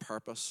that one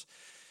purpose.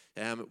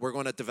 We're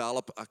going to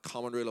develop a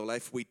common rule of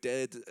life. We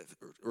did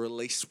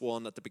release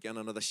one at the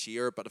beginning of this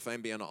year, but if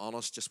I'm being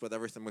honest, just with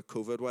everything with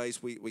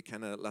COVID-wise, we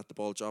kind of let the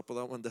ball drop with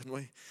that one, didn't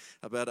we?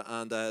 A bit.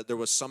 And there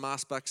was some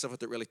aspects of it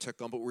that really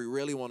took on, but we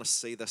really want to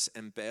see this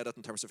embedded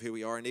in terms of who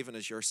we are. And even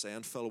as you're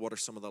saying, Phil, what are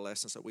some of the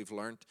lessons that we've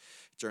learned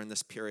during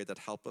this period that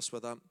help us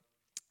with that?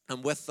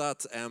 And with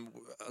that,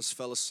 as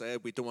Phil has said,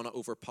 we don't want to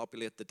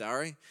overpopulate the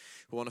diary.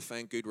 We want to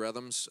find good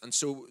rhythms. And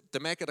so to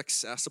make it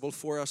accessible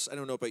for us, I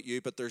don't know about you,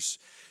 but there's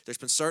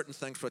been certain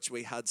things which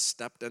we had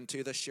stepped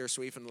into this year.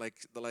 So even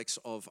like the likes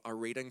of a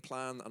reading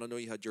plan, and I know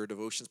you had your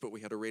devotions, but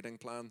we had a reading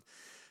plan.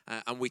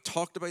 And we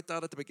talked about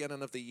that at the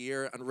beginning of the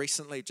year, and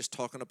recently just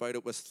talking about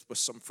it with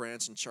some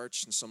friends in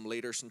church and some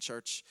leaders in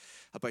church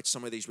about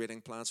some of these reading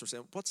plans. We're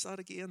saying, what's that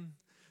again?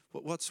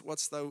 What's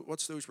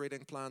those reading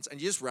plans? And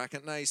you just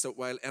recognize that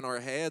while in our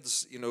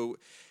heads, you know,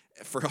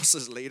 for us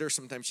as leaders,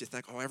 sometimes you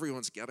think, oh,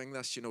 everyone's getting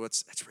this, you know,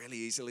 it's really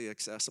easily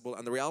accessible.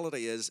 And the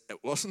reality is it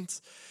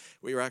wasn't.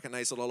 We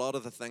recognize that a lot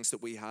of the things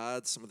that we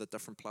had, some of the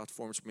different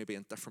platforms maybe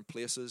in different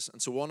places.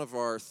 And so one of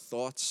our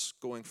thoughts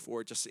going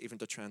forward, just even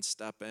to try and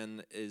step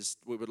in, is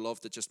we would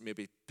love to just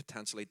maybe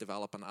potentially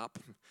develop an app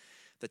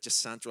that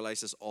just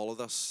centralizes all of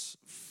this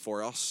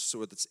for us so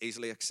that it's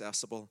easily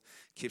accessible,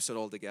 keeps it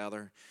all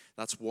together.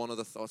 That's one of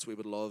the thoughts we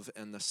would love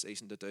in this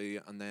season to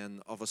do. And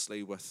then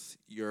obviously with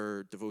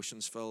your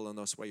devotions, Phil, and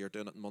that's why you're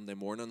doing it on Monday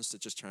mornings, to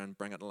just try and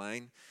bring it in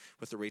line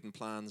with the reading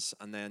plans.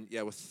 And then,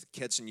 with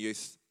kids and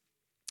youth,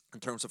 in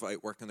terms of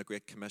outworking the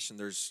Great Commission,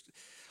 there's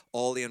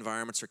all the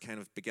environments are kind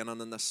of beginning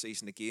in this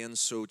season again.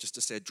 So just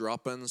to say,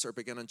 drop-ins are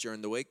beginning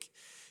during the week.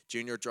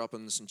 Junior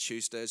drop-ins on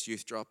Tuesdays,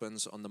 youth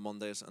drop-ins on the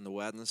Mondays and the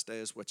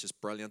Wednesdays, which is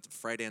brilliant.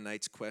 Friday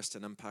nights, Quest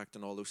and Impact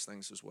and all those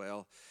things as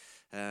well.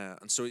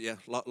 And so,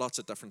 lots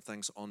of different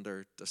things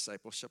under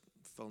discipleship.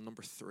 Phil,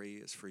 number 3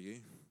 is for you.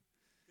 Good.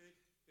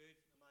 Am I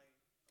still on,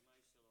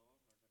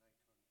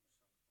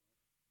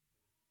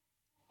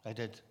 or did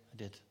I turn the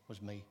I did. It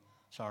was me.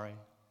 Sorry.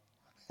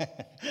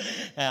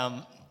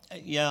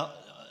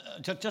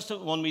 Just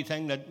one wee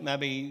thing that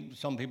maybe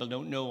some people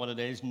don't know what it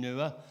is,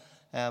 NUA.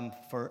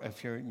 For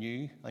if you're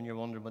new and you're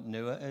wondering what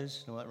NUA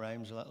is, I know it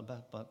rhymes a little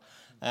bit, but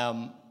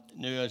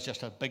NUA is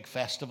just a big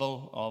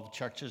festival of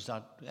churches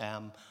that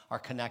are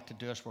connected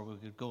to us, where we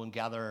could go and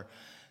gather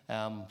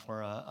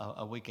for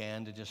a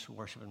weekend to just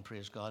worship and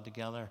praise God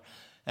together.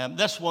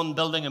 This one,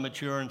 building a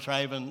mature and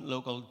thriving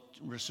local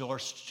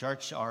resource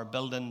church, our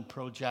building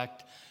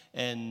project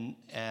in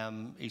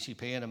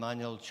ECP and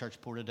Emmanuel Church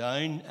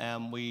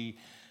Portadown. We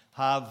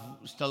have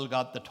still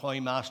got the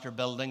Toymaster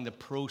building. The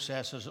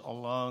processes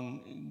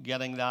along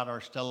getting that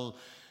are still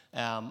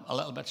a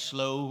little bit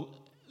slow.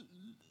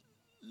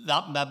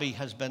 That maybe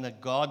has been a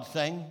God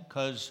thing,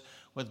 because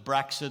with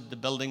Brexit, the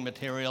building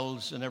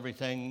materials and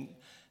everything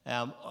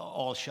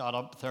all shot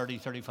up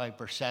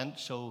 35%.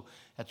 So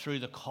it threw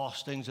the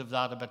costings of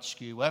that a bit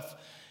skew with.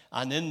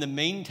 And in the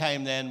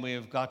meantime, then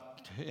we've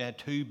got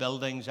two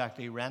buildings,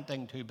 actually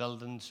renting two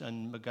buildings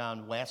in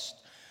McGann West,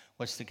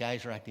 which the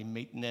guys are actually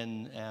meeting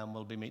in.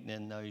 We'll be meeting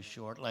in now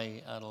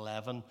shortly at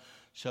 11.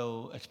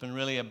 So it's been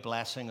really a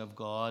blessing of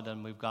God,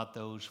 and we've got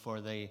those for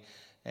the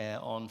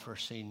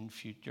unforeseen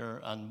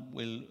future. And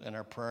we'll, in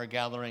our prayer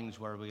gatherings,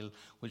 where we'll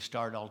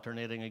start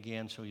alternating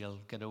again, so you'll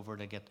get over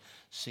to get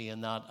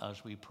seeing that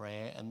as we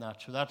pray and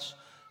that. So that's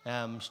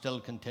still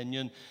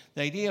continuing.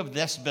 The idea of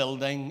this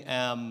building,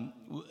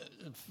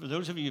 for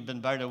those of you who've been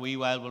about a wee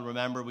while will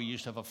remember we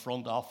used to have a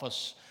front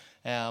office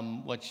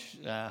which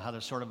had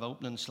a sort of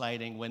opening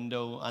sliding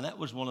window, and it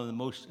was one of the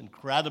most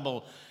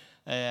incredible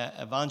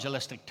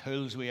evangelistic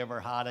tools we ever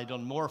had. I'd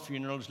done more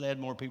funerals, led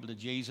more people to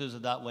Jesus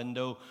at that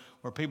window,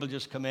 where people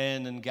just come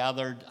in and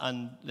gathered,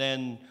 and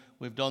then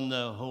we've done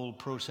the whole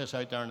process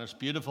out there, and it's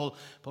beautiful.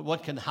 But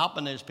what can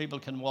happen is people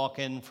can walk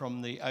in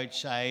from the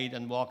outside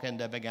and walk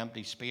into a big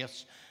empty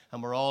space,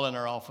 and we're all in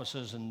our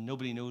offices and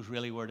nobody knows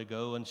really where to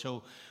go. And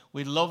so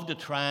we'd love to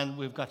try, and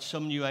we've got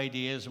some new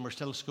ideas, and we're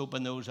still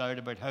scoping those out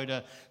about how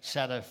to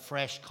set a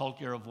fresh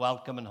culture of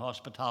welcome and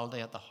hospitality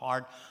at the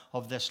heart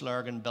of this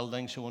Lurgan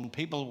building. So when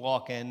people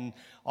walk in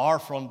our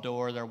front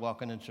door, they're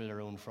walking in through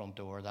their own front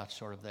door. That's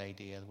sort of the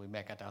idea. We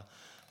make it a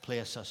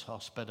place that's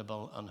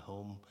hospitable and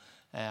home.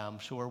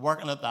 So we're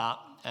working at that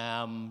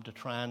to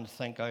try and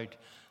think out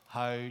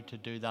how to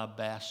do that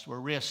best. We're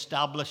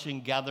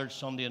re-establishing gathered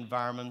Sunday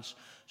environments.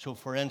 So,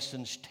 for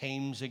instance,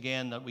 teams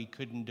again that we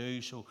couldn't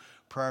do. So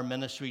prayer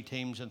ministry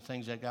teams and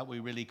things like that, we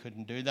really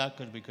couldn't do that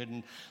because we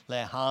couldn't lay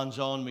hands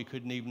on. We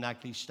couldn't even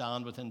actually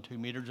stand within 2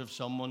 meters of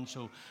someone.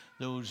 So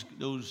those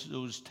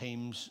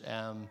teams,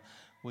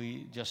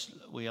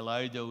 we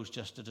allowed those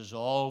just to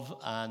dissolve,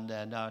 and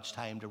now it's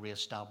time to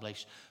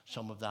re-establish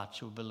some of that.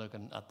 So we'll be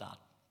looking at that.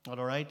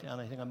 All right?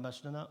 Anything I'm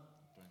missing in that?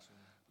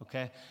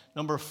 Okay.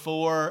 Number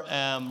 4,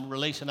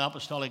 release an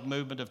apostolic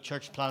movement of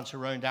church plants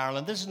around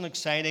Ireland. This is an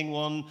exciting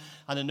one,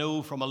 and I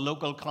know from a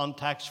local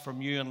context from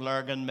you and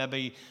Lurgan,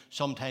 maybe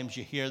sometimes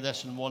you hear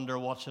this and wonder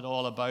what's it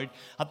all about.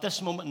 At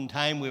this moment in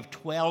time, we have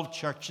 12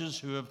 churches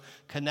who have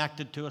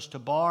connected to us.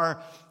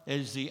 Tabar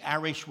is the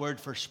Irish word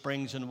for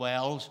springs and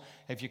wells.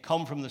 If you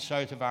come from the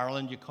south of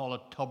Ireland, you call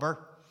it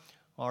Tubber.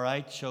 All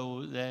right,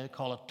 so they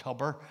call it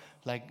Tubber,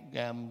 like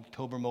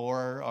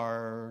Tobermore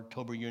or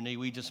Tober Uni.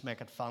 We just make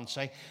it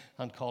fancy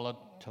and call it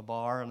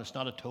Tabar, and it's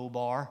not a tow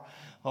bar.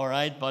 All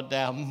right, but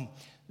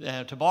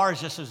Tabar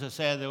is just, as I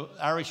said, the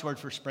Irish word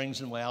for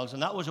springs and wells,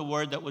 and that was a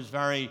word that was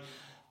very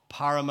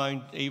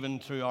paramount even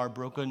through our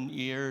broken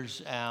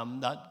years,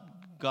 that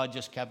God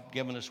just kept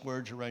giving us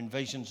words around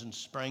visions and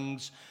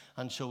springs,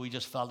 and so we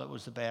just felt it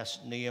was the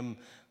best name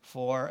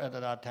for it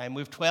at that time.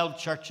 We have 12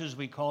 churches.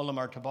 We call them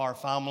our Tabar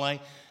family.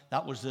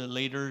 That was the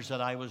leaders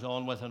that I was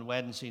on with on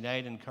Wednesday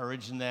night,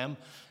 encouraging them.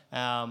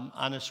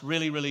 And it's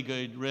really, really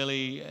good.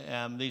 Really,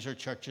 these are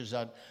churches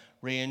that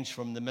range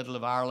from the middle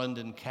of Ireland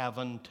and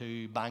Cavan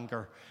to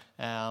Bangor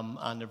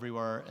and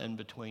everywhere in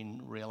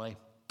between, really.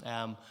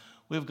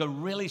 We've got a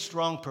really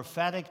strong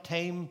prophetic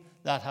team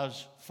that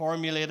has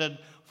formulated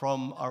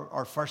from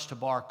our first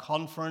Tabar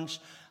conference,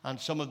 and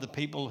some of the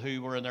people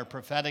who were in our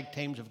prophetic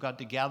teams have got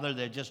together.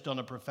 They've just done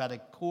a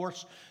prophetic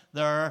course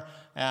there.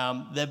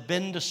 They've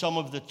been to some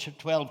of the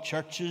 12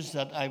 churches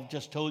that I've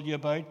just told you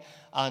about,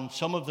 and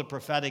some of the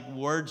prophetic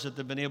words that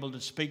they've been able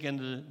to speak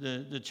into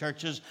the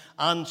churches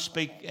and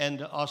speak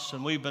into us,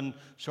 and we've been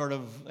sort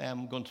of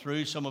going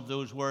through some of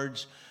those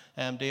words.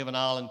 Dave and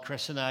Al and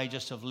Chris and I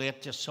just of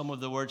late, just some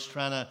of the words,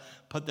 trying to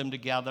put them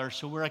together.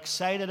 So we're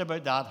excited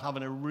about that,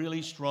 having a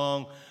really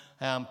strong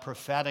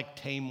prophetic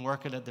team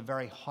working at the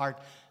very heart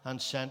and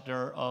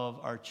center of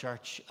our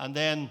church. And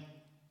then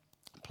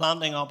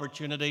planting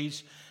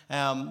opportunities.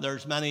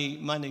 There's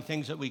many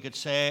things that we could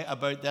say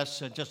about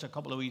this. Just a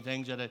couple of wee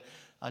things that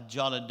I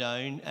jotted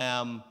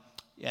down.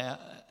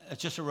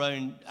 It's just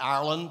around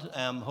Ireland.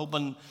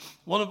 Hoping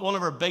one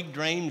of our big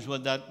dreams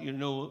was that,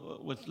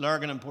 with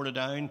Lurgan and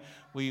Portadown,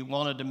 we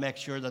wanted to make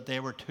sure that they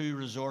were 2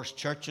 resource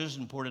churches,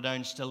 and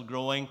Portadown still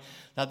growing,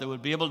 that they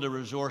would be able to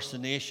resource the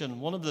nation.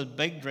 One of the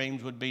big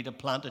dreams would be to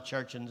plant a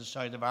church in the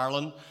south of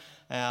Ireland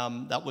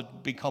that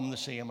would become the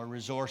same, a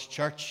resource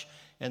church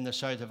in the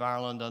south of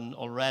Ireland, and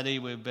already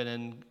we've been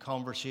in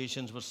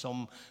conversations with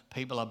some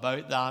people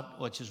about that,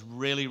 which is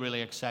really,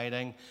 really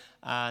exciting.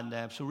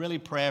 And so really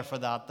pray for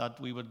that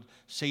we would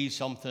see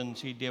something,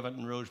 see David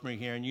and Rosemary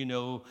here, and you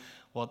know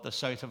what the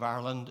south of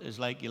Ireland is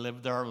like. You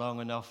lived there long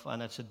enough,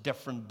 and it's a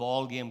different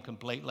ball game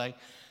completely.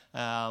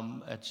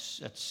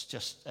 It's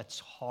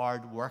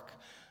hard work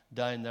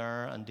down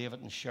there, and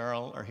David and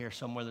Cheryl are here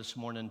somewhere this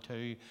morning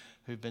too,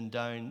 who've been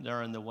down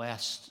there in the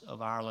west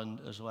of Ireland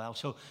as well.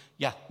 So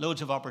yeah,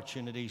 loads of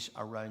opportunities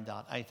around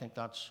that. I think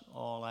that's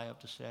all I have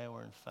to say.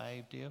 We're in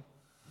 5, Dave.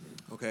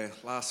 Okay,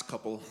 last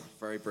couple,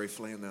 very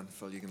briefly, and then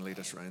Phil, you can lead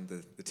us around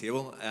the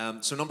table.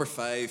 So number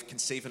 5,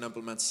 conceive and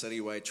implement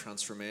citywide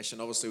transformation.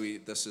 Obviously,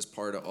 this is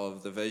part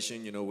of the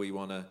vision. We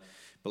want to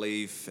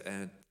believe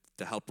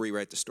to help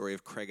rewrite the story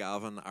of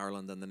Craigavon,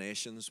 Ireland, and the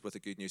nations with the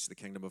good news of the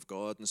kingdom of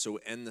God. And so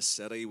in the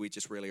city, we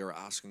just really are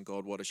asking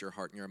God, what is your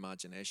heart and your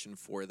imagination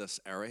for this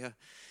area?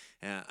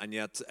 And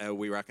yet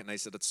we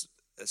recognize that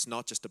it's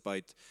not just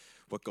about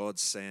what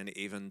God's saying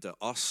even to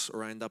us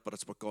around that, but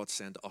it's what God's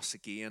saying to us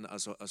again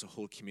as a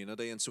whole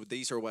community. And so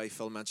these are why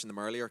Phil mentioned them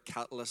earlier,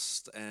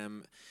 catalyst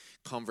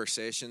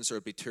conversations.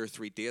 There'll be 2 or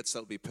 3 dates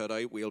that'll be put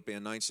out. We'll be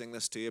announcing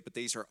this to you, but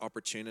these are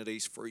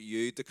opportunities for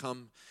you to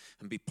come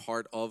and be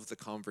part of the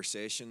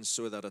conversation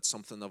so that it's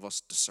something of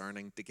us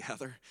discerning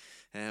together.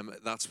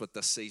 That's what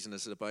this season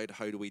is about.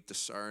 How do we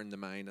discern the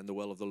mind and the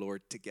will of the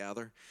Lord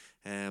together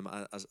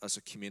as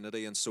a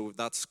community? And so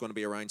that's going to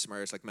be around some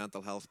areas like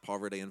mental health,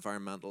 poverty,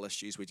 environmental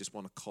issues. We just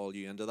want to call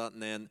you into that.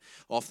 And then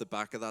off the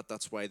back of that,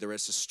 that's why there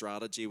is a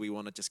strategy we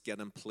want to just get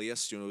in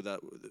place, that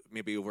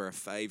maybe over a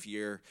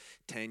 5-year,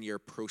 10-year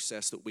process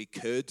that we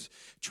could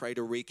try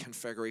to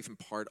reconfigure even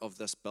part of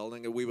this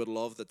building. And we would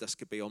love that this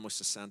could be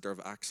almost a center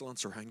of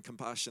excellence around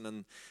compassion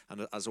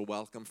and as a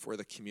welcome for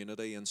the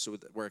community. And so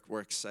we're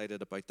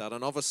excited about that.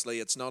 And obviously,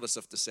 it's not as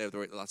if to say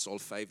that's all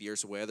 5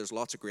 years away. There's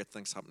lots of great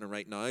things happening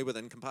right now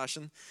within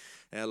Compassion.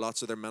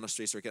 Lots of their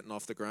ministries are getting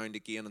off the ground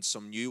again, and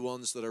some new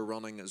ones that are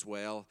running as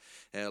well.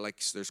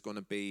 Like there's going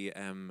to be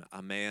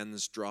a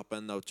men's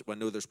drop-in. Now, I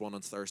know there's one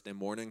on Thursday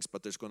mornings,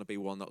 but there's going to be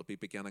one that will be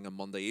beginning on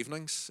Monday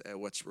evenings,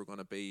 which we're going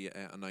to be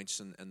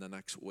announcing in the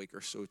next week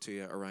or so to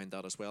you around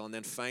that as well. And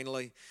then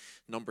finally,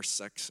 number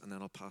 6, and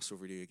then I'll pass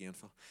over to you again,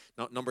 Phil.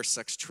 Number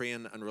 6,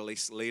 train and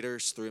release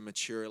leaders through a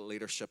mature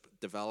leadership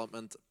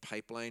development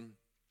pipeline.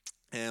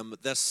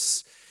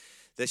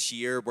 This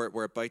year,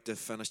 we're about to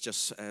finish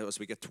just as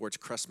we get towards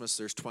Christmas.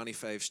 There's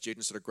 25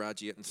 students that are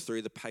graduating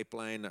through the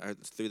pipeline,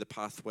 through the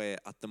pathway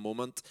at the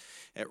moment.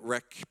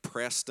 Rick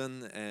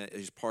Preston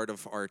is part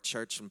of our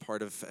church and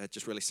part of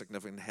just really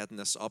significant heading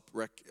this up.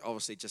 Rick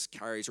obviously just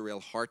carries a real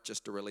heart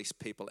just to release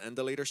people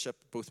into leadership,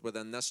 both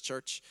within this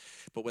church,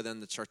 but within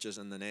the churches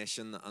in the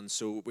nation. And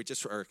so we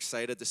just are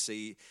excited to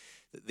see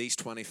these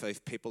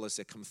 25 people as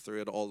they come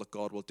through it, all that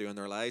God will do in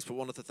their lives. But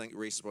one of the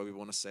reasons why we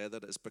want to say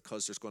that is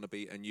because there's going to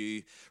be a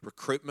new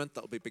recruitment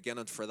that will be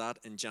beginning for that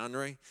in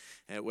January,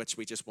 which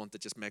we just want to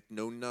just make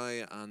known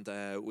now. And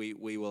we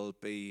will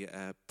be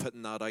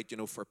putting that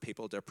out, for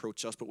people to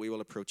approach us, but we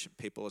will approach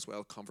people as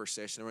well,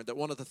 conversation around that.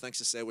 One of the things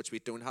to say, which we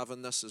don't have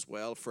in this as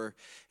well, for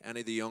any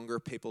of the younger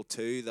people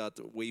too, that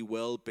we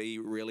will be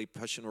really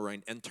pushing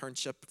around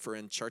internship for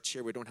in church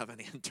here. We don't have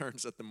any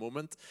interns at the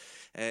moment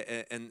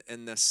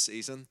in this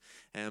season.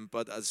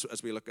 But as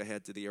we look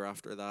ahead to the year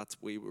after that,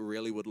 we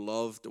really would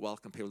love to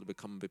welcome people to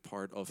become and be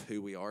part of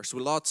who we are. So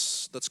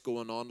lots that's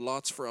going on,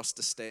 lots for us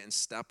to stay in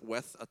step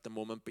with at the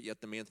moment, but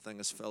yet the main thing,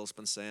 as Phil's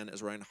been saying,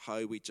 is around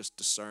how we just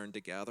discern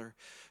together,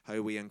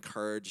 how we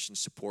encourage and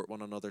support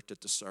one another to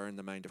discern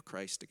the mind of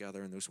Christ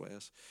together in those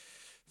ways.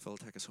 Phil,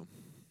 take us home.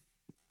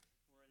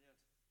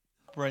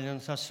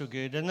 Brilliant, that's so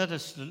good, isn't it?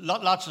 It's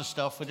lots of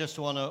stuff. I just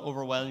want to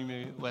overwhelm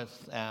you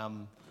with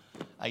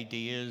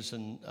ideas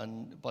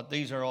but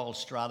these are all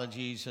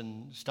strategies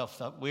and stuff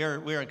that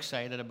we're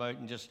excited about,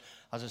 and just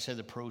as I said,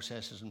 the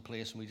process is in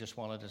place, and we just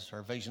wanted this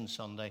our Vision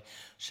Sunday,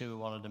 so we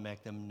wanted to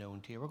make them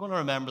known to you. We're going to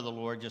remember the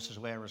Lord just as a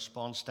way of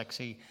response.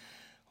 Dixie,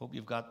 hope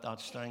you've got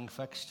that string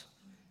fixed.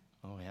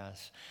 Oh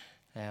yes.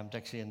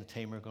 Dixie and the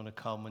team are going to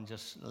come and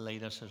just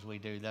lead us as we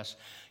do this.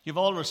 You've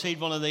all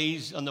received one of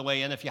these on the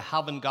way in. If you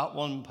haven't got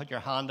one, put your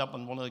hand up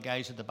and one of the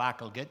guys at the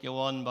back will get you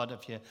one. But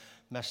if you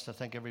missed, I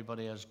think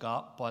everybody has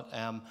got. But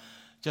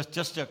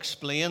just to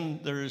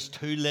explain, there's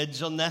 2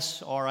 lids on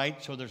this, all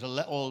right? So there's a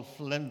little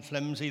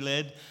flimsy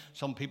lid.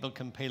 Some people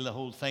can peel the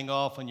whole thing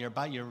off and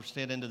you're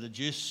straight into the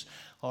juice,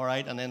 all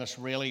right? And then it's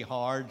really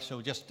hard.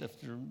 So just if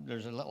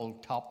there's a little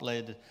top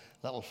lid,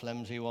 little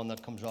flimsy one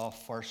that comes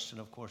off first,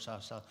 and of course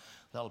that's a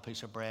little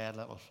piece of bread,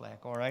 little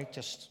fleck, all right?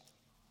 Just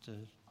to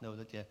know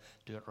that you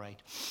do it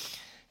right.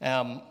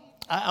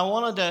 I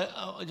wanted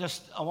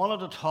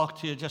to talk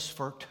to you just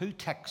for 2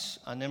 ticks,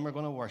 and then we're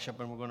going to worship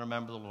and we're going to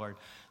remember the Lord.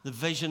 The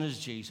vision is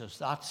Jesus.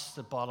 That's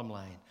the bottom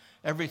line.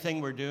 Everything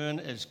we're doing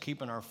is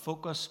keeping our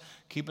focus,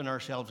 keeping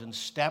ourselves in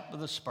step with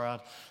the Spirit.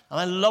 And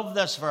I love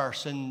this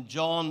verse in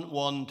John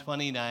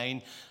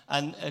 1:29,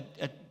 and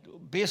it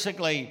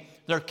basically,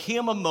 there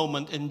came a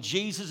moment in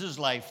Jesus'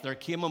 life,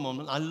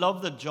 I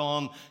love that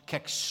John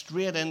kicks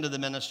straight into the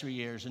ministry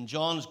years. In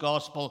John's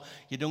gospel,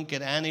 you don't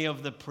get any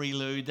of the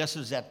prelude. This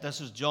is it.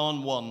 This is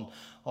John 1,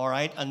 all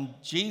right? And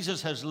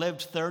Jesus has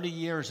lived 30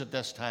 years at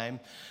this time.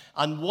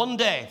 And one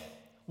day,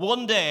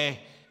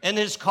 in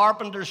his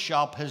carpenter's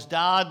shop, his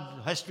dad,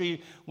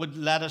 history would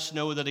let us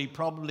know that he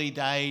probably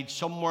died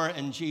somewhere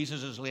in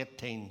Jesus' late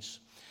teens.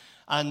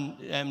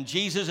 And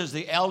Jesus is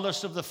the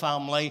eldest of the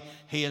family.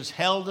 He has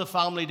held the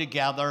family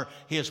together.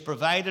 He has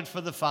provided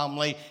for the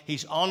family.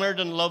 He's honored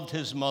and loved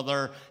his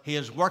mother. He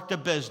has worked a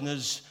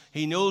business.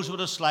 He knows what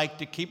it's like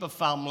to keep a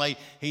family.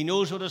 He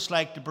knows what it's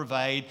like to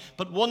provide.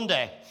 But one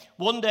day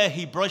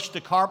he brushed the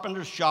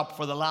carpenter's shop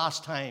for the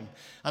last time.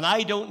 And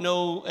I don't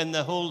know in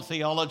the whole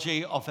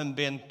theology of him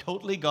being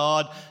totally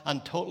God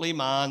and totally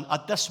man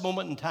at this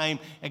moment in time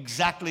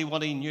exactly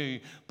what he knew.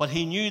 But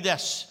he knew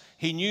this.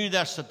 He knew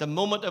this, that the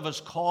moment of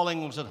his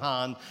calling was at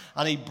hand,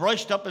 and he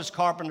brushed up his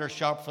carpenter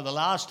shop for the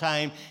last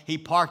time. He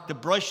parked the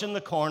brush in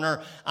the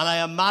corner, and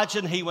I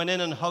imagine he went in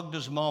and hugged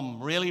his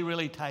mum really,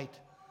 really tight.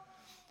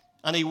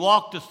 And he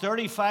walked the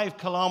 35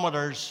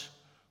 kilometers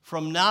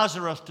from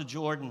Nazareth to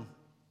Jordan,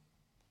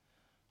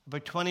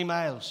 about 20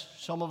 miles.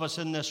 Some of us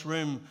in this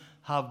room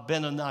have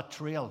been on that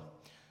trail,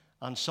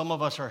 and some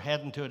of us are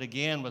heading to it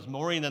again with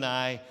Maureen and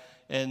I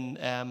in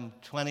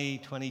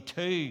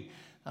 2022.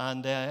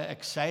 And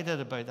excited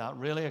about that,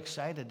 really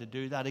excited to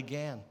do that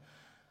again.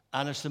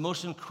 And it's the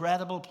most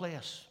incredible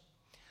place.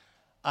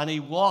 And he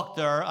walked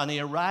there, and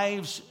he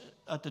arrives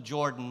at the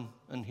Jordan,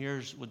 and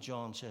here's what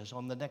John says.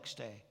 On the next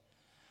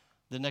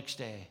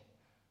day,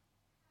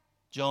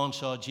 John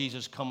saw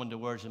Jesus coming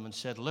towards him and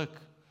said, "Look,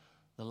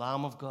 the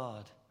Lamb of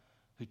God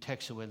who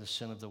takes away the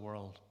sin of the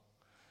world."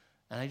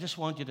 And I just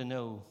want you to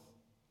know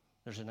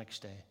there's a next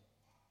day.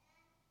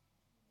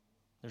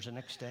 There's a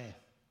next day.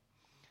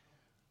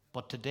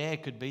 But today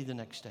could be the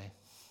next day.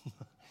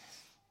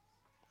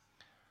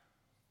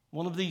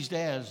 One of these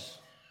days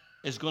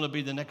is going to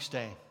be the next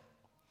day.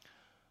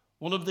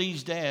 One of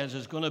these days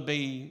is going to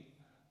be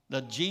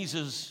that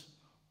Jesus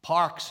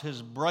parks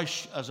his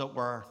brush, as it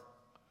were,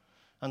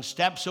 and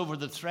steps over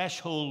the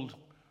threshold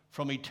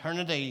from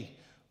eternity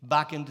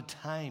back into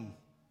time.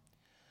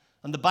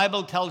 And the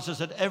Bible tells us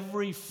that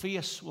every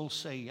face will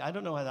see. I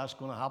don't know how that's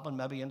going to happen.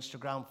 Maybe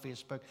Instagram,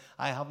 Facebook.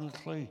 I haven't a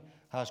clue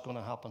how it's going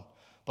to happen.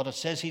 But it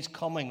says he's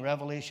coming,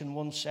 Revelation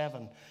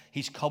 1:7.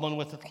 He's coming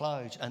with the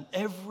clouds, and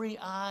every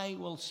eye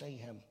will see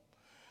him.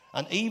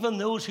 And even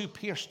those who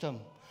pierced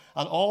him,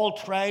 and all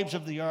tribes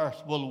of the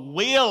earth will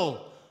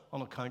wail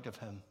on account of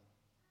him.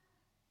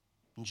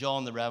 And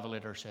John the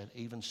Revelator said,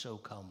 "Even so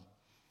come."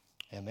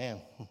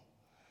 Amen.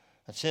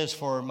 It says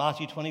for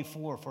Matthew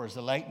 24, "For as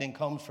the lightning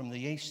comes from the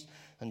east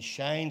and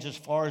shines as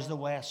far as the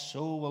west,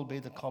 so will be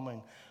the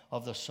coming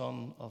of the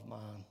Son of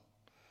Man."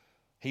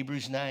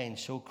 Hebrews 9,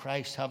 "So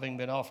Christ, having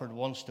been offered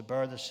once to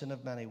bear the sin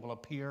of many, will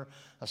appear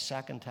a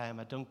second time."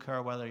 I don't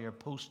care whether you're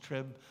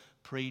post-trib,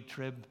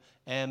 pre-trib,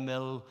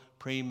 mill,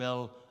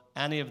 pre-mill,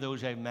 any of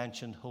those I've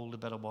mentioned, hold a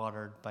bit of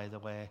water, by the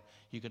way.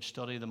 You could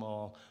study them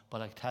all.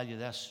 But I tell you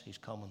this, he's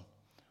coming.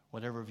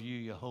 Whatever view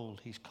you hold,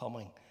 he's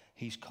coming.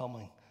 He's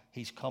coming.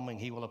 He's coming.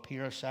 He will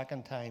appear a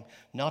second time,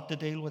 not to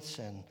deal with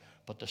sin,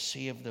 but to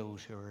save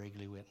those who are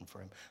eagerly waiting for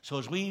him. So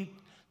as we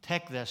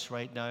take this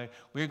right now,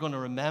 we're going to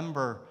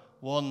remember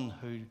one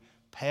who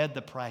paid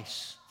the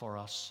price for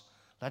us.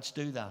 Let's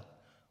do that.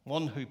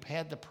 One who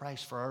paid the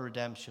price for our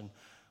redemption,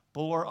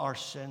 bore our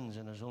sins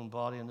in his own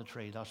body on the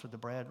tree. That's what the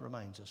bread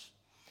reminds us.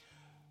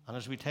 And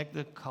as we take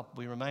the cup,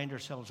 we remind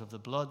ourselves of the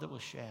blood that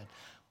was shed.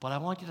 But I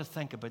want you to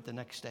think about the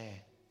next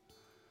day.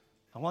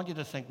 I want you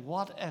to think,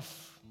 what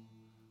if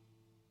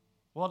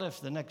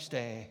the next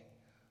day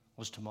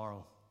was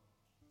tomorrow?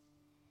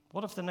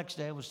 What if the next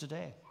day was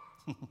today?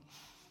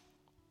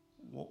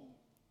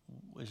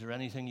 Is there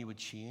anything you would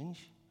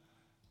change?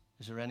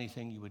 Is there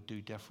anything you would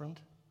do different?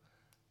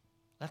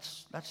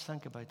 Let's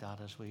think about that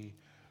as we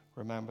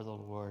remember the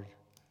Lord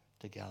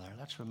together.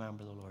 Let's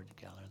remember the Lord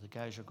together. The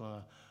guys are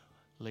going to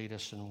lead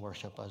us in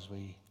worship as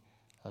we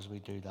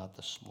do that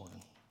this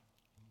morning.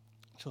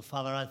 So,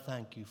 Father, I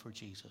thank you for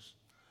Jesus.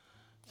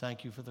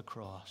 Thank you for the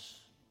cross.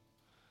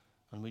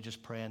 And we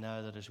just pray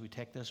now that as we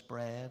take this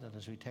bread and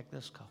as we take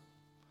this cup,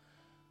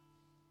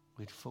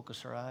 we'd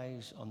focus our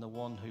eyes on the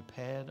one who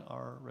paid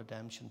our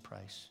redemption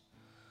price,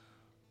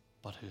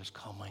 but who is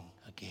coming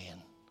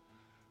again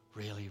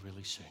really,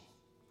 really soon.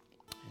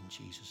 In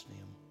Jesus'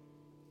 name.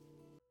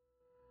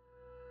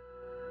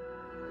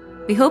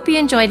 We hope you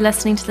enjoyed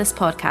listening to this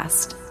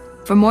podcast.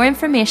 For more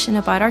information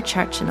about our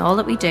church and all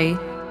that we do,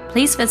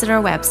 please visit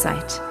our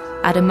website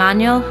at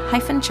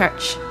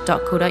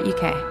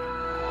emmanuel-church.co.uk.